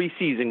third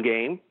preseason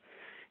game,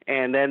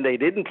 and then they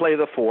didn't play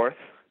the fourth,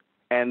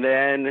 and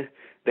then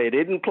they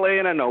didn't play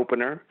in an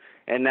opener,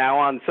 and now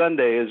on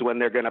Sunday is when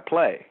they're going to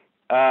play.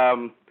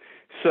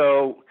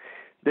 So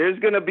there's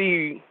going to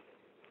be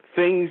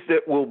things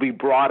that will be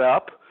brought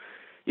up.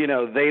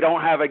 They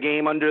don't have a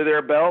game under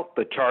their belt.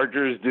 The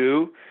Chargers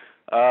do.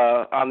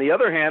 On the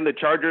other hand, the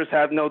Chargers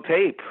have no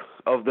tape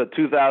of the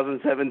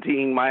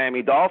 2017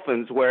 Miami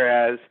Dolphins,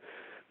 whereas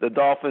the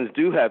Dolphins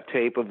do have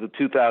tape of the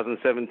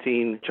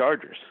 2017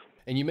 Chargers.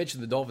 And you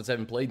mentioned the Dolphins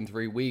haven't played in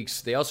 3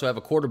 weeks. They also have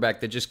a quarterback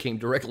that just came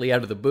directly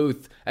out of the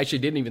booth. Actually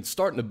didn't even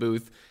start in the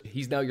booth.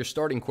 He's now your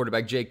starting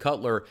quarterback, Jay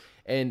Cutler.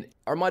 And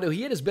Armando,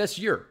 he had his best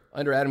year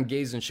under Adam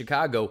Gase in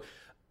Chicago.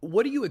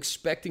 What are you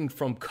expecting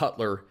from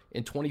Cutler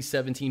in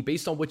 2017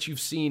 based on what you've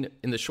seen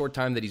in the short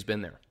time that he's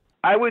been there?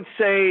 I would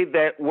say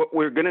that what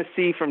we're going to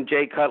see from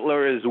Jay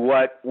Cutler is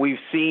what we've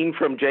seen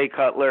from Jay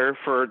Cutler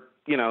for,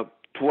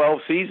 12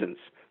 seasons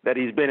that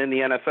he's been in the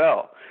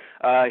NFL.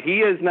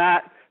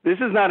 This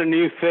is not a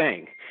new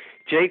thing.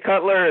 Jay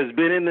Cutler has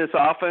been in this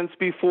offense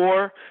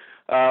before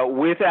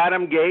with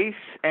Adam Gase,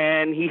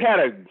 and he had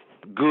a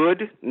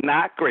good,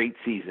 not great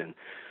season.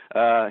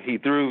 He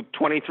threw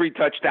 23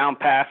 touchdown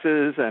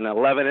passes and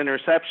 11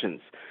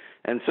 interceptions.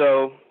 And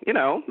so,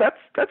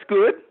 that's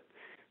good.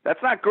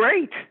 That's not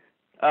great.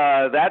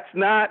 That's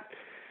not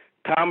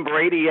Tom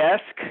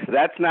Brady-esque.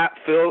 That's not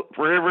Phil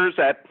Rivers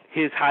at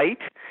his height.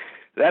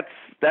 That's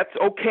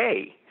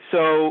okay.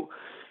 So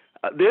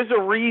there's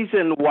a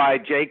reason why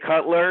Jay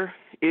Cutler,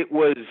 it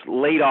was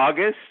late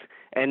August,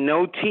 and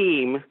no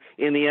team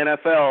in the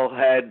NFL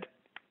had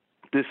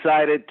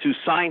decided to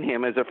sign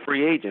him as a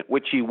free agent,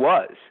 which he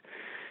was.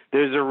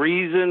 There's a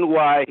reason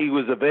why he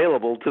was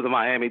available to the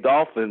Miami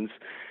Dolphins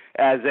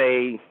as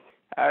I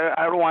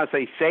don't want to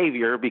say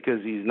savior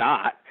because he's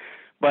not,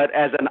 but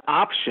as an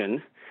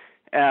option,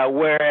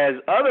 whereas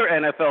other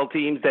NFL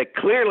teams that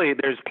clearly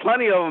there's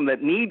plenty of them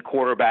that need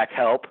quarterback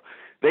help,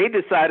 they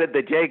decided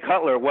that Jay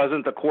Cutler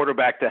wasn't the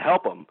quarterback to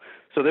help them.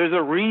 So there's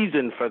a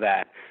reason for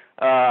that.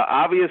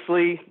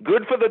 Obviously,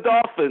 good for the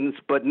Dolphins,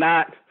 but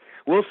not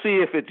we'll see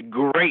if it's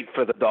great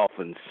for the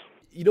Dolphins.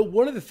 You know,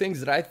 one of the things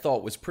that I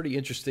thought was pretty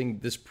interesting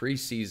this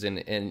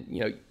preseason, and,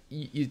 you know,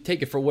 you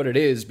take it for what it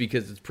is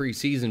because it's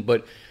preseason,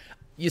 but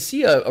you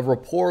see a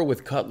rapport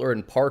with Cutler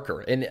and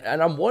Parker, and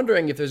I'm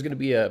wondering if there's going to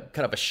be a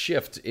kind of a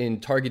shift in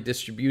target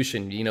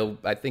distribution. You know,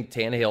 I think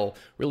Tannehill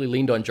really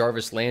leaned on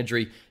Jarvis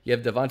Landry. You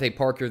have Devontae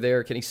Parker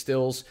there, Kenny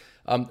Stills.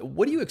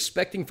 What are you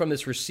expecting from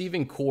this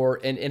receiving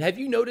core? And have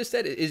you noticed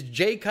that? Is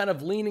Jay kind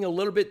of leaning a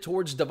little bit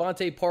towards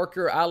Devontae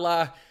Parker, a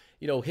la,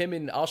 you know, him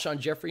and Alshon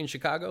Jeffrey in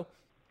Chicago?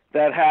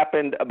 That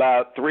happened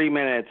about 3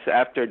 minutes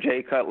after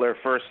Jay Cutler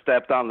first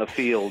stepped on the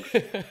field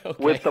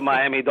with the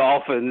Miami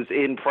Dolphins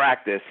in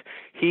practice.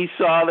 He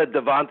saw that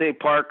Devontae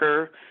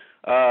Parker,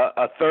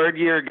 a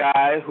third-year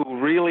guy who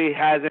really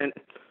hasn't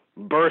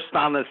burst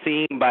on the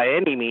scene by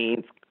any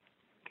means,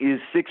 is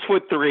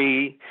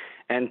 6'3"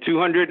 and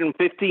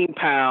 215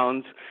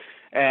 pounds,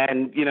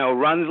 and, you know,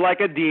 runs like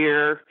a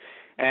deer,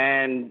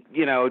 and,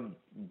 you know,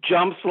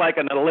 jumps like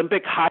an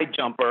Olympic high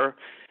jumper,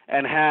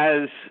 and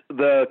has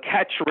the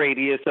catch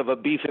radius of a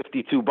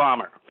B-52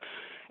 bomber.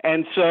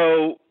 And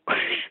so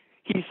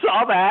he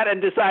saw that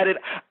and decided,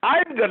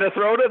 I'm going to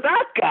throw to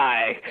that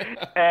guy.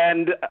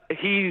 And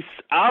he's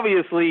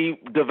obviously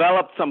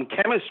developed some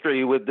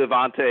chemistry with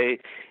Devontae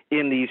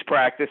in these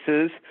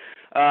practices.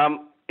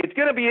 It's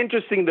going to be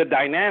interesting, the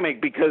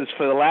dynamic, because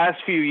for the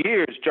last few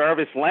years,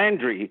 Jarvis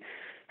Landry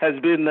has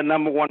been the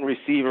number one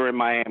receiver in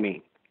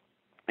Miami.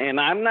 And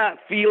I'm not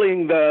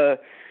feeling the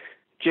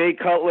Jay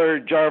Cutler,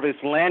 Jarvis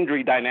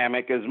Landry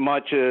dynamic as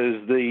much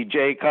as the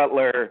Jay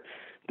Cutler,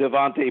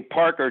 Devontae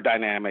Parker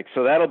dynamic.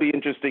 So that'll be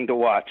interesting to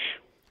watch.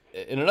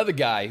 And another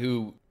guy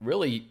who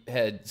really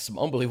had some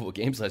unbelievable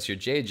games last year,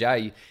 Jay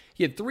Ajayi,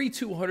 he had 3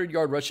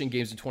 200-yard rushing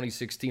games in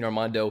 2016,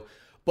 Armando,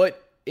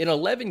 but in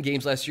 11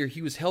 games last year,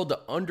 he was held to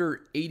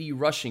under 80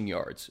 rushing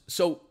yards.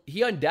 So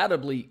he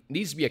undoubtedly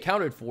needs to be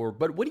accounted for,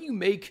 but what do you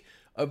make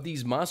of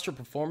these monster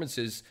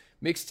performances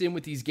mixed in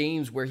with these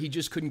games where he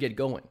just couldn't get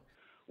going?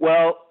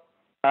 Well,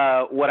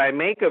 what I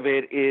make of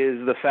it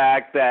is the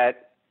fact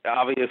that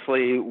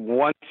obviously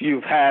once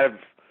you've had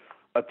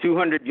a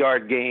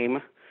 200-yard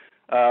game,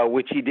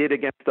 which he did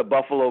against the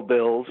Buffalo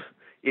Bills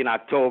in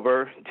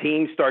October,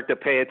 teams start to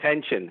pay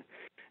attention.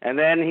 And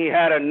then he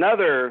had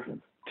another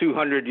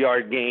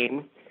 200-yard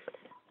game,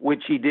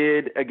 which he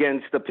did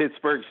against the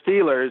Pittsburgh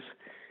Steelers.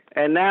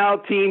 And now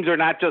teams are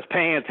not just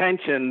paying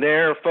attention,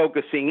 they're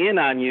focusing in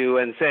on you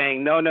and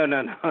saying, no.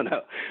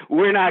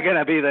 We're not going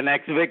to be the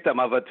next victim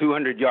of a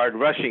 200-yard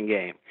rushing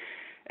game.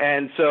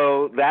 And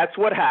so that's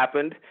what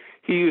happened.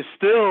 He was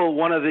still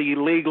one of the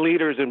league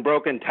leaders in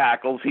broken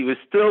tackles. He was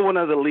still one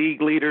of the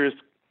league leaders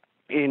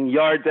in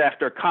yards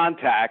after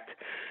contact.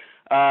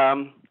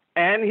 And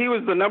he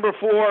was the number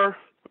 4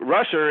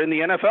 rusher in the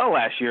NFL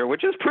last year,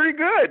 which is pretty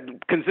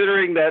good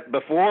considering that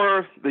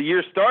before the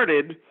year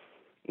started,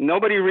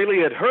 nobody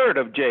really had heard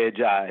of Jay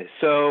Ajayi.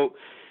 So,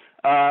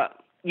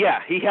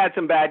 he had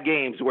some bad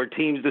games where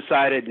teams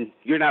decided,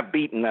 you're not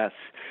beating us.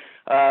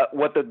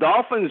 What the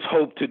Dolphins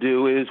hope to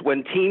do is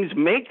when teams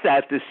make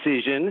that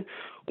decision,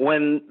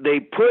 when they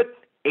put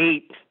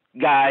 8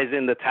 guys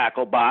in the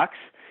tackle box,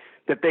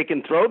 that they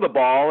can throw the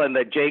ball and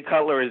that Jay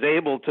Cutler is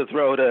able to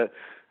throw to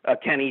a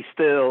Kenny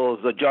Stills,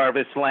 a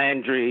Jarvis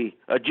Landry,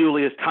 a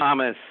Julius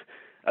Thomas,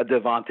 a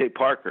Devontae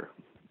Parker.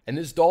 And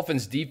this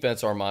Dolphins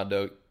defense,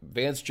 Armando,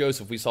 Vance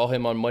Joseph, we saw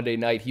him on Monday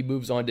night. He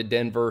moves on to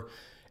Denver.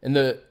 And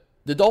the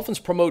Dolphins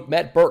promote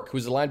Matt Burke, who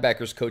was the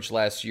linebackers coach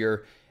last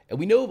year. And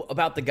we know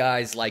about the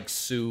guys like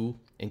Sue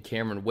and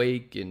Cameron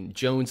Wake and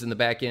Jones in the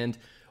back end.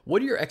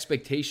 What are your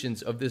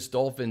expectations of this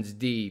Dolphins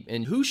D?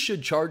 And who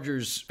should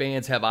Chargers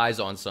fans have eyes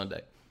on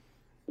Sunday?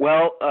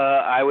 Well,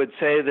 I would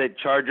say that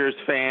Chargers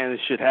fans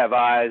should have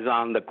eyes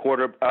on the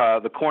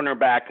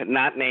cornerback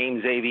not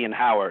named Xavier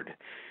Howard.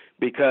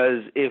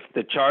 Because if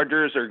the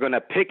Chargers are going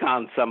to pick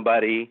on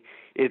somebody,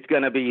 it's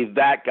going to be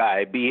that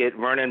guy, be it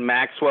Vernon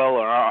Maxwell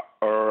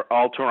or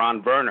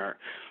Alteron Werner,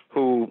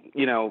 who,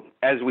 you know,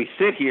 as we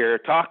sit here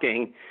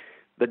talking,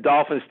 the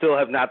Dolphins still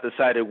have not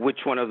decided which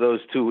one of those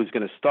two is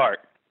going to start.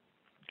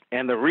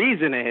 And the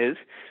reason is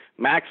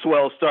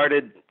Maxwell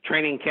started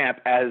training camp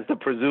as the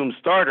presumed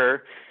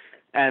starter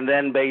and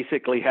then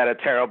basically had a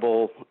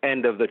terrible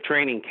end of the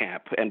training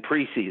camp and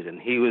preseason.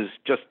 He was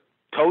just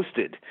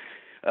toasted.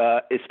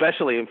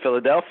 Especially in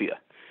Philadelphia,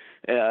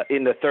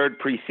 in the third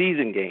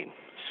preseason game.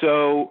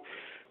 So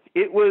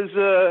it was.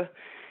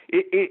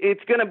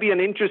 It's going to be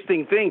an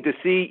interesting thing to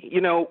see. You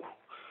know,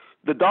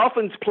 the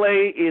Dolphins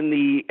play in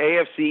the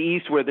AFC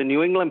East, where the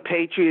New England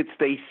Patriots,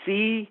 they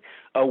see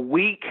a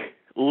weak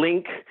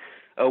link,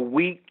 a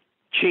weak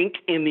chink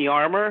in the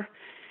armor,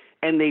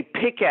 and they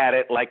pick at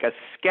it like a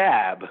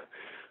scab.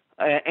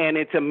 And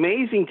it's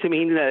amazing to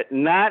me that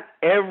not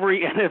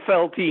every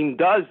NFL team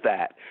does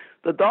that.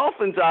 The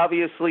Dolphins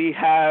obviously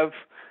have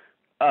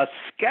a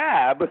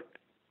scab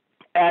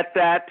at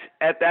that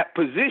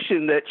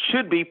position that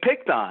should be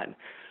picked on.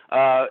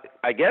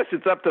 I guess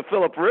it's up to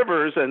Phillip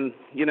Rivers and,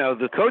 you know,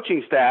 the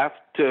coaching staff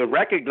to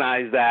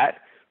recognize that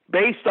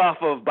based off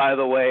of, by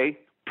the way,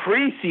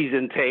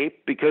 preseason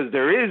tape, because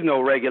there is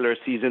no regular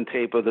season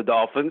tape of the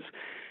Dolphins,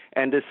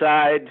 and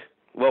decide,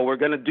 well, we're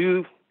going to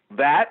do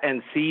that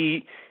and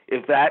see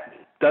if that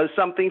does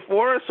something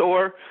for us,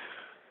 or,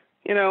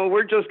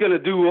 we're just going to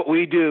do what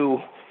we do,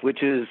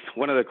 which is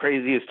one of the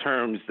craziest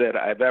terms that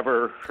I've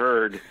ever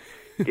heard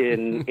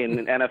in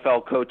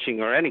NFL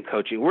coaching or any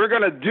coaching. We're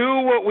going to do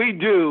what we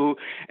do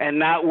and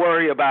not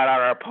worry about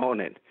our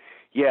opponent.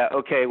 Yeah,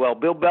 okay, well,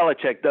 Bill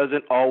Belichick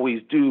doesn't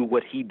always do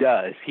what he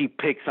does. He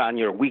picks on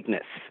your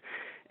weakness,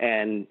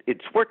 and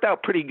it's worked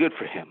out pretty good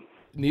for him.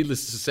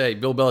 Needless to say,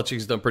 Bill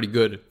Belichick's done pretty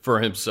good for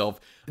himself.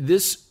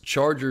 This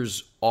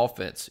Chargers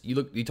offense,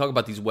 you talk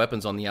about these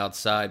weapons on the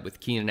outside with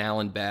Keenan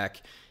Allen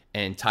back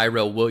and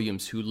Tyrell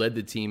Williams, who led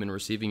the team in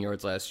receiving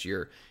yards last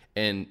year,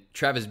 and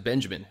Travis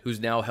Benjamin,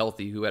 who's now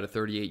healthy, who had a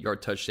 38-yard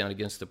touchdown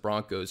against the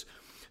Broncos.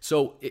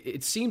 So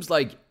it seems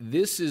like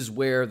this is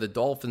where the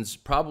Dolphins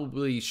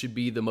probably should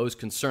be the most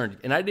concerned.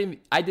 And I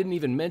didn't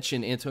even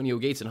mention Antonio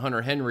Gates and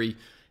Hunter Henry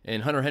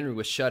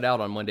was shut out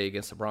on Monday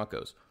against the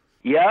Broncos.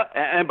 Yeah,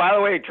 and by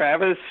the way,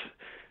 Travis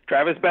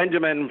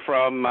Benjamin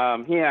from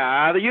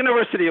the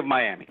University of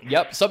Miami.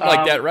 Yep, something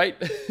like that, right?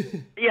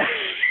 Yeah,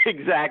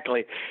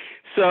 exactly.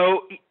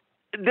 So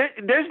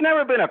there's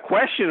never been a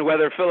question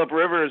whether Phillip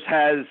Rivers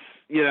has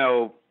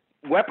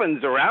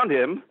weapons around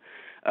him.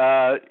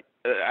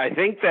 I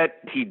think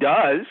that he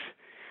does.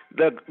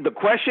 The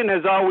question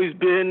has always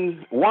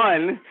been,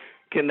 one,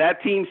 can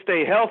that team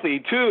stay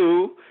healthy?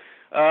 Two,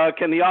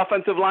 can the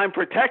offensive line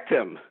protect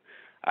him?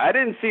 I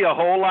didn't see a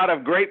whole lot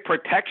of great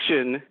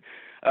protection,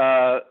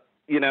 of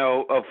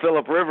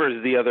Phillip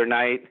Rivers the other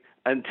night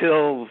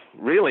until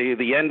really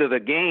the end of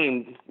the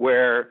game,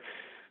 where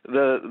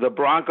the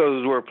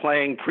Broncos were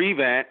playing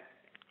prevent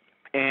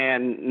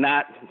and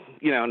not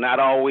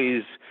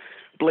always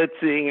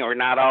blitzing or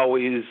not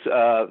always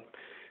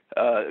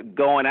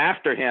going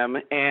after him.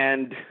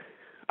 And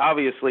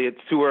obviously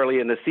it's too early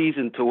in the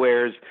season to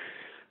where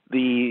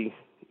the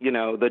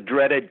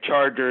dreaded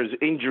Chargers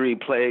injury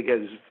plague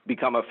has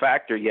become a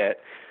factor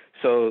yet.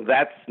 So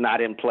that's not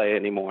in play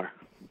anymore.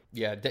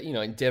 Yeah,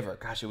 in Denver,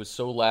 gosh, it was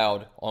so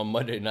loud on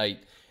Monday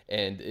night,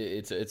 and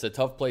it's a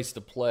tough place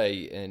to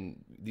play, and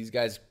these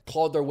guys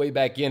clawed their way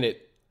back in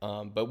it.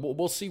 But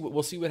we'll see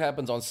what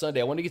happens on Sunday.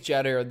 I want to get you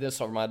out of here on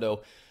this,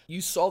 Armando.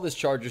 You saw this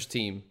Chargers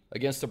team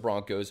against the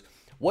Broncos.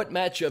 What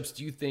matchups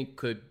do you think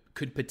could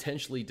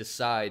potentially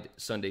decide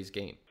Sunday's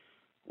game?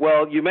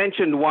 Well, you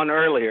mentioned one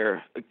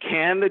earlier.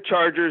 Can the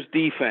Chargers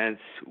defense,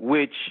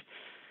 which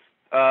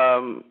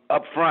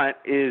up front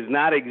is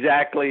not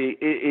exactly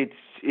it's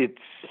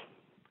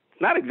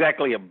not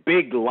exactly a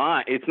big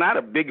line. It's not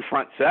a big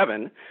front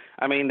seven.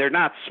 I mean, they're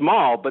not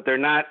small, but they're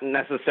not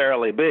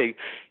necessarily big.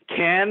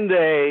 Can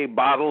they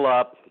bottle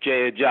up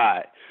Jay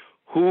Ajayi,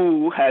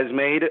 who has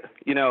made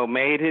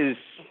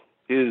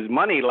his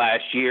money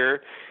last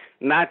year,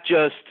 not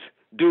just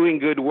doing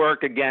good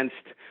work against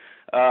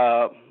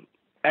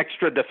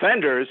extra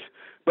defenders,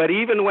 but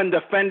even when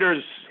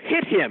defenders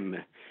hit him,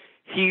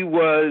 he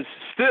was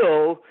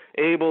still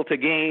able to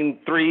gain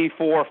 3,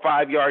 4,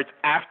 5 yards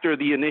after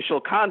the initial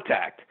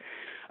contact.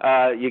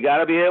 You got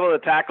to be able to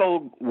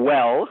tackle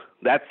well.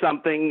 That's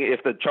something,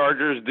 if the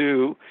Chargers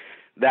do,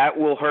 that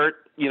will hurt,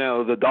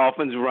 the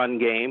Dolphins' run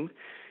game.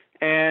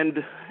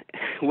 And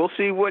we'll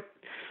see which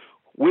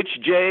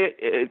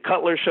Jay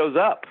Cutler shows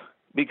up,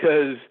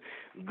 because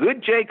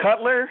good Jay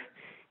Cutler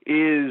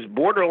is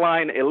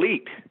borderline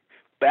elite.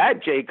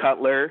 Bad Jay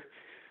Cutler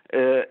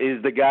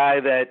is the guy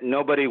that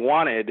nobody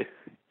wanted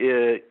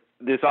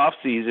this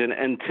offseason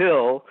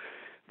until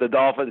the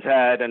Dolphins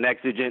had an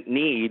exigent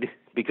need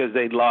because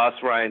they'd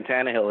lost Ryan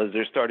Tannehill as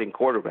their starting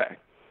quarterback.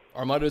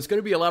 Armando, it's going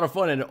to be a lot of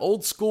fun. An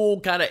old school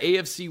kind of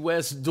AFC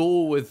West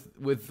duel with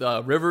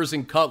Rivers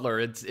and Cutler.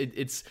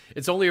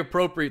 It's only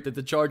appropriate that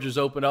the Chargers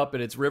open up,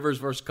 and it's Rivers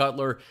versus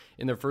Cutler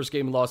in their first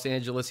game in Los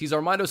Angeles. He's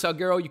Armando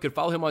Salguero. You can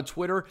follow him on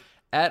Twitter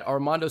at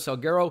Armando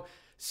Salguero.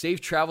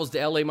 Safe travels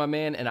to LA, my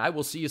man, and I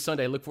will see you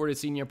Sunday. I look forward to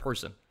seeing you in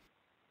person.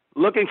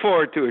 Looking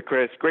forward to it,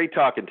 Chris. Great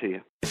talking to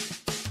you.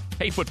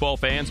 Hey, football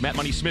fans, Matt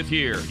Money Smith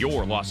here.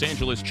 Your Los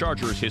Angeles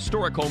Chargers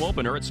historic home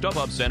opener at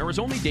StubHub Center is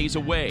only days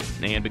away.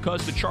 And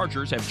because the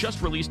Chargers have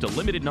just released a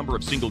limited number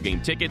of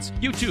single-game tickets,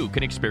 you too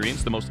can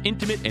experience the most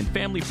intimate and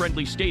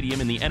family-friendly stadium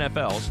in the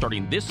NFL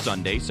starting this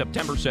Sunday,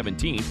 September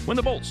 17th, when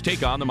the Bolts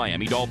take on the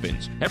Miami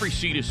Dolphins. Every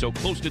seat is so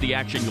close to the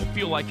action, you'll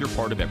feel like you're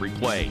part of every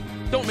play.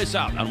 Don't miss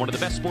out on one of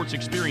the best sports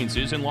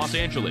experiences in Los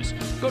Angeles.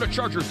 Go to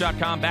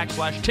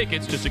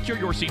chargers.com/tickets to secure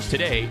your seats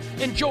today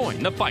and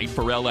join the fight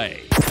for LA.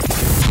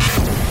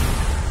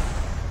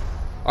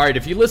 All right,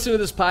 if you listen to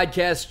this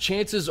podcast,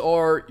 chances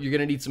are you're going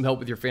to need some help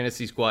with your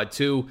fantasy squad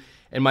too.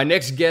 And my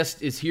next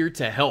guest is here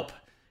to help.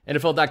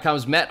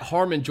 NFL.com's Matt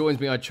Harmon joins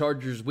me on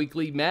Chargers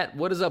Weekly. Matt,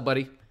 what is up,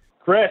 buddy?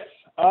 Chris,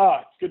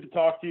 it's good to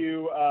talk to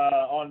you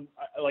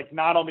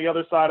not on the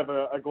other side of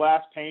a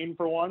glass pane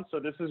for once. So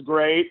this is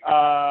great.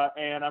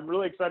 And I'm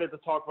really excited to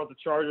talk about the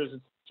Chargers.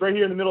 it's right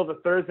here in the middle of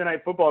the Thursday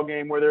night football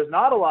game where there's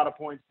not a lot of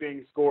points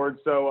being scored.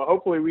 So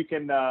hopefully we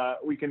can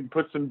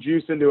put some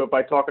juice into it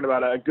by talking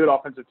about a good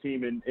offensive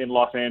team in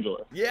Los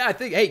Angeles. Yeah, I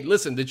think, hey,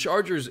 listen, the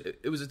Chargers,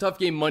 it was a tough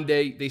game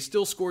Monday. They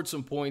still scored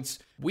some points.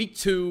 Week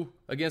 2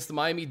 against the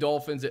Miami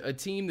Dolphins, a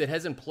team that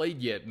hasn't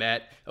played yet,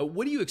 Matt.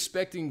 What are you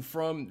expecting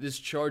from this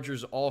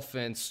Chargers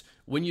offense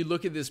when you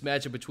look at this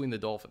matchup between the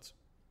Dolphins?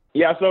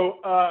 Yeah, so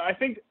I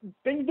think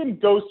things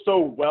didn't go so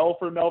well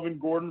for Melvin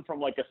Gordon from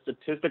like a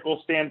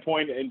statistical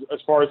standpoint and as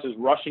far as his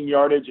rushing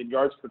yardage and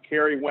yards per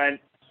carry went.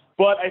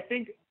 But I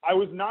think I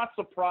was not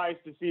surprised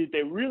to see that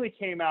they really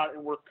came out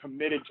and were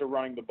committed to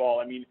running the ball.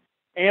 I mean,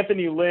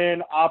 Anthony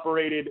Lynn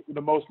operated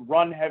the most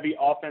run-heavy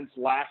offense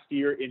last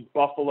year in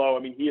Buffalo. I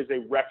mean, he is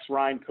a Rex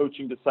Ryan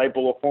coaching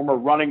disciple, a former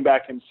running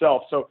back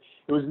himself. So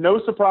it was no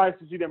surprise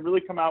to see them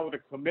really come out with a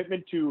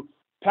commitment to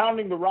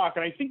pounding the rock.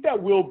 And I think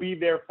that will be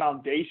their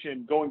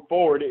foundation going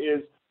forward,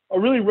 is a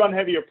really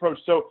run-heavy approach.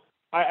 So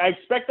I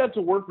expect that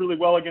to work really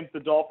well against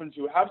the Dolphins,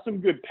 who have some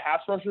good pass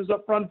rushers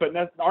up front, but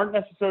aren't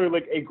necessarily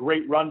like a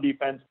great run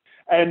defense.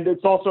 And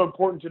it's also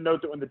important to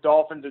note that when the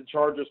Dolphins and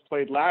Chargers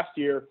played last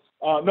year,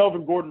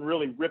 Melvin Gordon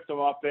really ripped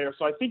them up there.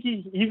 So I think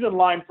he's in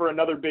line for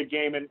another big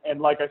game. And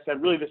like I said,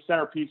 really the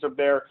centerpiece of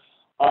their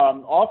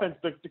offense.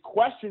 The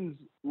questions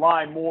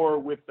lie more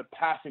with the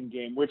passing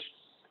game, which,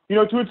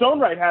 to its own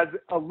right, has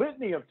a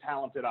litany of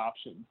talented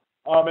options.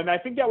 And I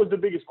think that was the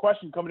biggest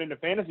question coming into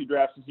fantasy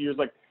drafts this year, is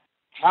like,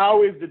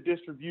 how is the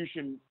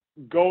distribution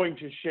going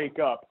to shake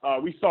up?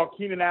 We saw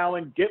Keenan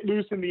Allen get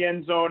loose in the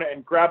end zone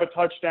and grab a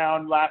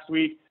touchdown last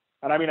week.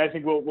 And I mean, I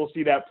think we'll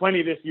see that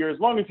plenty this year. As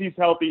long as he's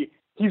healthy,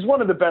 he's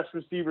one of the best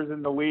receivers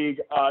in the league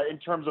in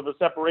terms of a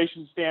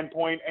separation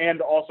standpoint and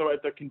also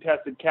at the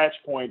contested catch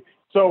point.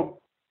 So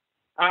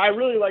I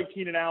really like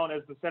Keenan Allen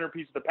as the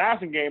centerpiece of the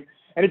passing game.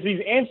 And it's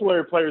these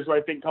ancillary players who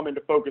I think come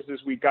into focus this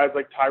week, guys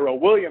like Tyrell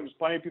Williams.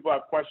 Plenty of people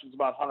have questions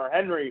about Hunter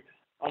Henry.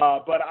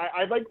 But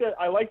I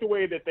like the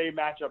way that they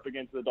match up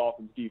against the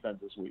Dolphins defense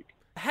this week.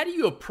 How do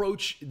you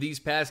approach these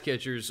pass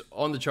catchers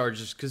on the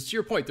Chargers? Because to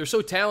your point, they're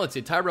so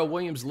talented. Tyrell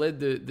Williams led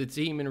the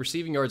team in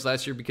receiving yards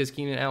last year because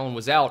Keenan Allen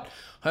was out.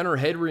 Hunter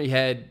Henry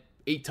had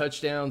 8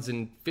 touchdowns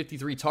and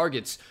 53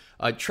 targets.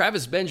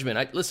 Travis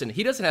Benjamin, listen,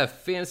 he doesn't have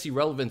fantasy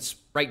relevance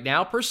right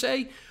now per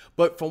se,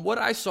 but from what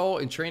I saw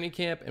in training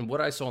camp and what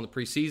I saw in the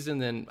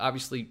preseason, then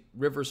obviously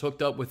Rivers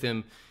hooked up with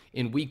him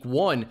in week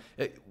 1.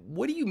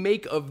 What do you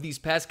make of these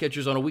pass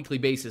catchers on a weekly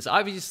basis?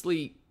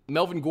 Obviously,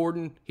 Melvin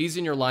Gordon, he's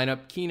in your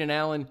lineup. Keenan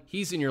Allen,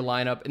 he's in your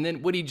lineup. And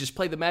then what do you just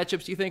play the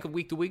matchups, do you think, of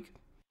week to week?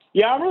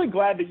 Yeah, I'm really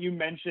glad that you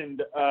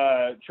mentioned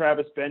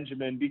Travis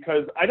Benjamin,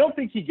 because I don't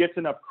think he gets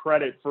enough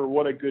credit for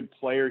what a good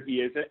player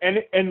he is.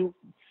 And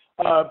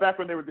back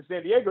when they were the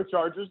San Diego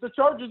Chargers, the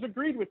Chargers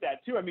agreed with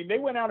that too. I mean, they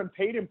went out and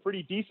paid him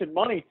pretty decent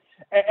money.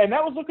 And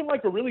that was looking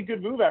like a really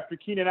good move after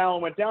Keenan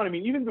Allen went down. I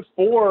mean, even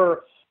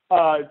before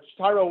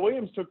Tyrell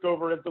Williams took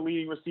over as the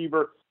leading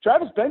receiver,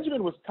 Travis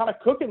Benjamin was kind of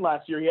cooking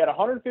last year. He had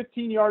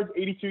 115 yards,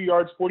 82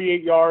 yards,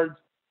 48 yards,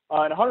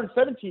 and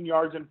 117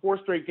 yards in 4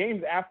 straight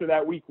games after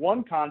that week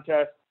 1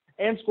 contest,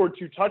 and scored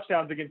 2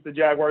 touchdowns against the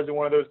Jaguars in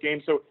one of those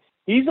games. So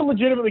he's a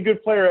legitimately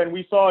good player, and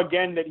we saw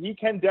again that he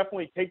can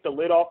definitely take the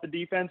lid off the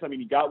defense. I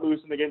mean, he got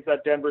loosened against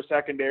that Denver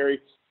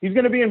secondary. He's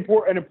going to be an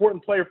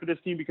important player for this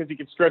team because he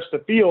can stretch the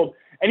field,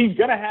 and he's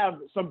going to have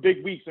some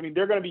big weeks. I mean,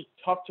 they're going to be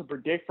tough to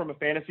predict from a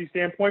fantasy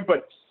standpoint,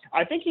 but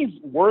I think he's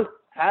worth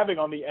having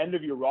on the end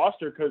of your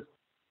roster, because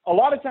a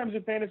lot of times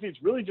in fantasy,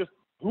 it's really just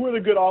who are the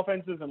good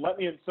offenses and let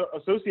me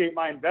associate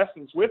my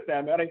investments with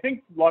them. And I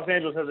think Los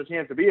Angeles has a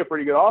chance to be a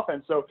pretty good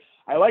offense. So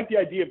I like the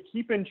idea of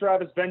keeping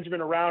Travis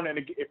Benjamin around. And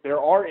if there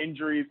are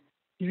injuries,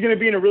 he's going to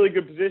be in a really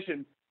good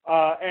position.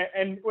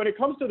 And when it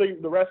comes to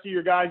the rest of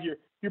your guys,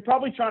 you're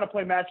probably trying to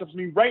play matchups. I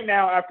mean, right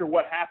now, after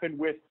what happened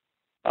with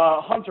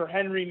Hunter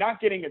Henry not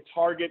getting a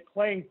target,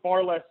 playing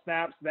far less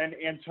snaps than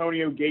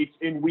Antonio Gates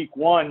in week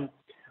 1,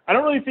 I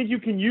don't really think you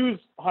can use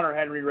Hunter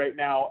Henry right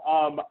now.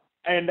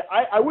 And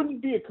I wouldn't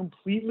be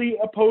completely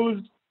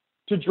opposed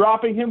to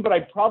dropping him, but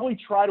I'd probably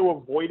try to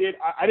avoid it.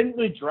 I didn't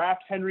really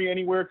draft Henry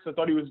anywhere because I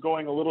thought he was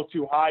going a little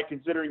too high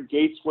considering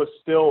Gates was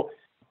still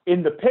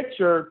in the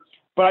picture.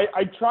 But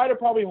I'd try to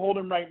probably hold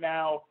him right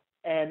now,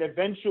 and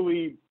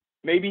eventually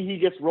maybe he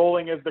gets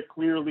rolling as the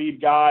clear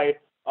lead guy.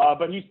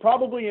 But he's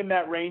probably in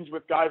that range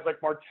with guys like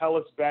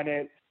Martellus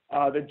Bennett,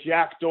 the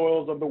Jack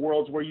Doyles of the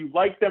world, where you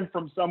like them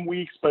from some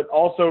weeks, but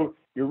also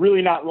you're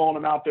really not rolling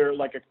them out there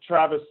like a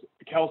Travis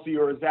Kelce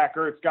or a Zach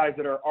Ertz, guys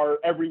that are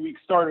every week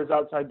starters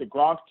outside the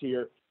Gronk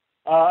tier.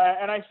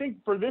 And I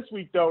think for this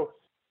week, though,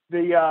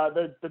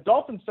 the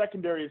Dolphins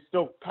secondary is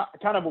still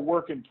kind of a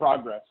work in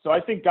progress. So I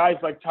think guys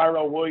like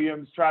Tyrell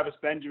Williams, Travis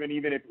Benjamin,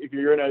 even if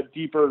you're in a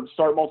deeper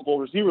start multiple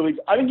receiver leagues,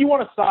 I think you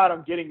want to side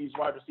on getting these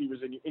wide receivers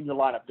in your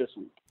lineup this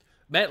week.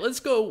 Matt, let's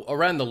go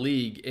around the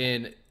league,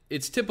 and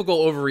it's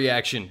typical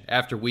overreaction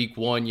after week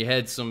 1. You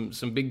had some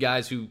big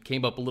guys who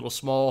came up a little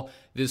small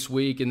this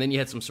week, and then you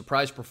had some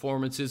surprise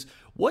performances.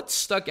 What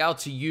stuck out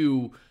to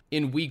you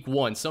in week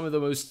 1? Some of the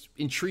most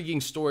intriguing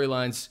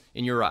storylines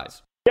in your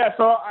eyes? Yeah,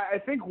 so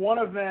I think one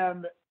of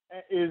them,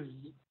 is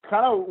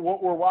kind of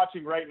what we're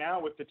watching right now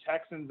with the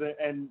Texans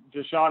and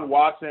Deshaun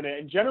Watson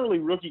and generally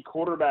rookie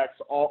quarterbacks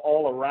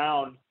all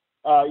around.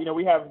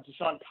 We have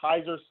DeShone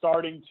Kizer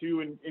starting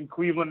too in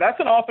Cleveland. That's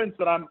an offense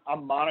that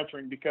I'm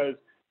monitoring because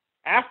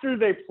after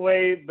they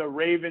play the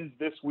Ravens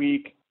this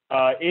week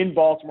in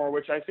Baltimore,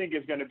 which I think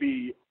is going to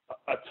be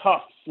a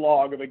tough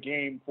slog of a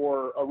game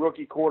for a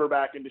rookie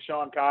quarterback in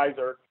DeShone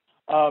Kizer,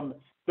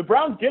 the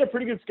Browns get a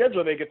pretty good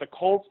schedule. They get the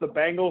Colts, the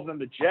Bengals,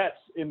 and the Jets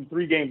in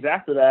 3 games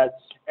after that.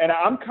 And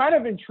I'm kind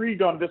of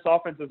intrigued on this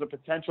offense as a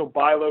potential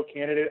buy low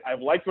candidate.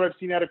 I've liked what I've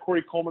seen out of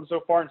Corey Coleman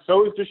so far, and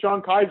so is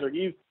DeShone Kizer.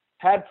 He's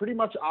had pretty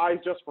much eyes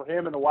just for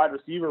him in the wide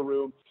receiver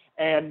room.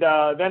 And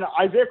then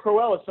Isaiah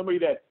Crowell is somebody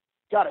that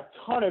got a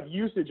ton of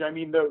usage. I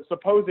mean, the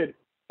supposed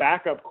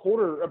backup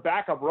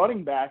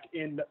running back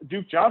in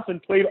Duke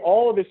Johnson played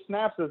all of his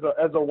snaps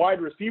as a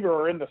wide receiver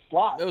or in the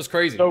slot. That was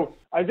crazy. So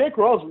Isaiah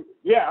Crowell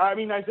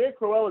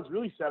is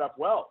really set up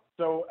well.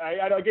 So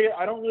I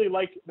don't really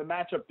like the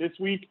matchup this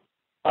week,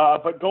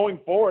 but going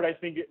forward, I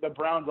think the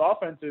Browns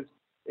offense is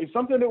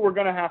something that we're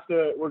gonna have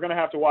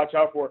to watch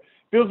out for.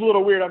 Feels a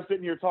little weird. I'm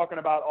sitting here talking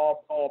about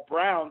all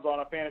Browns on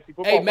a fantasy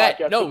football podcast. Hey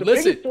Matt, no,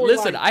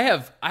 listen. I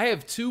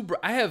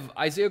have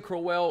Isaiah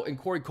Crowell and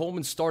Corey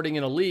Coleman starting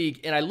in a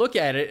league, and I look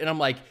at it and I'm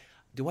like,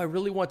 do I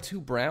really want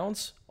 2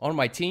 Browns on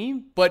my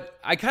team? But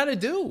I kind of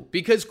do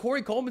because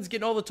Corey Coleman's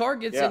getting all the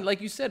targets, and like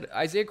you said,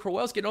 Isaiah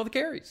Crowell's getting all the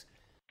carries.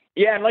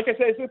 Yeah, and like I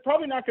said, it's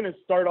probably not going to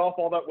start off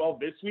all that well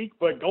this week,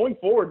 but going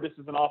forward, this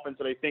is an offense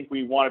that I think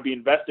we want to be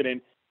invested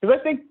in. Because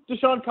I think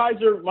DeShone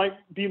Kizer might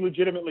be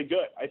legitimately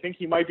good. I think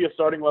he might be a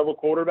starting level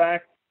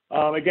quarterback.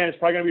 Again, it's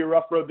probably going to be a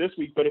rough road this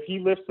week, but if he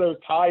lifts those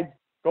tides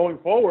going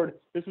forward,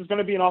 this is going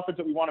to be an offense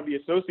that we want to be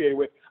associated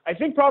with. I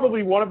think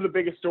probably one of the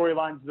biggest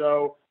storylines,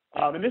 though,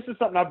 and this is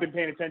something I've been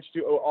paying attention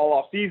to all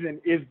off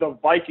season, is the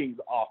Vikings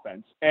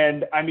offense.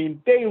 And I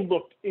mean, they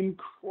looked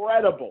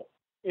incredible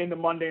in the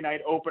Monday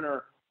night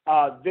opener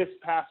this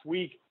past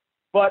week.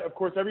 But of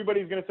course,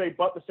 everybody's going to say,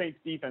 but the Saints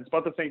defense.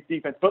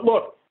 But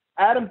look,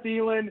 Adam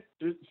Thielen,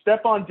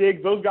 Stephon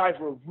Diggs, those guys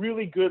were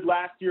really good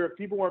last year. If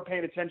people weren't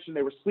paying attention,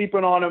 they were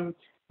sleeping on them.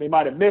 They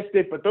might have missed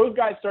it, but those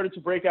guys started to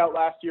break out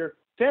last year.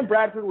 Sam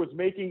Bradford was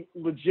making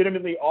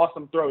legitimately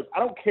awesome throws. I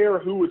don't care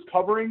who was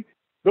covering.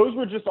 Those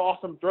were just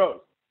awesome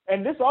throws.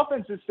 And this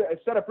offense is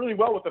set up really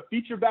well with a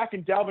feature back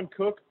in Dalvin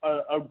Cook,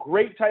 a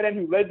great tight end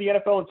who led the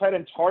NFL in tight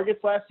end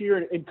targets last year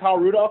in Kyle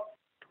Rudolph.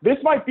 This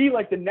might be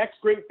like the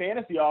next great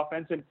fantasy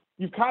offense, and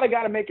you've kind of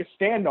got to make a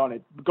stand on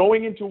it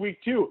going into week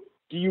 2.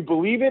 Do you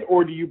believe it,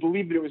 or do you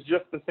believe that it was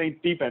just the Saints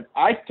defense?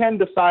 I tend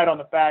to side on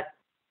the fact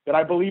that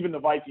I believe in the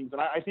Vikings,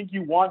 and I think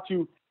you want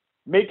to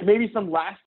make maybe some last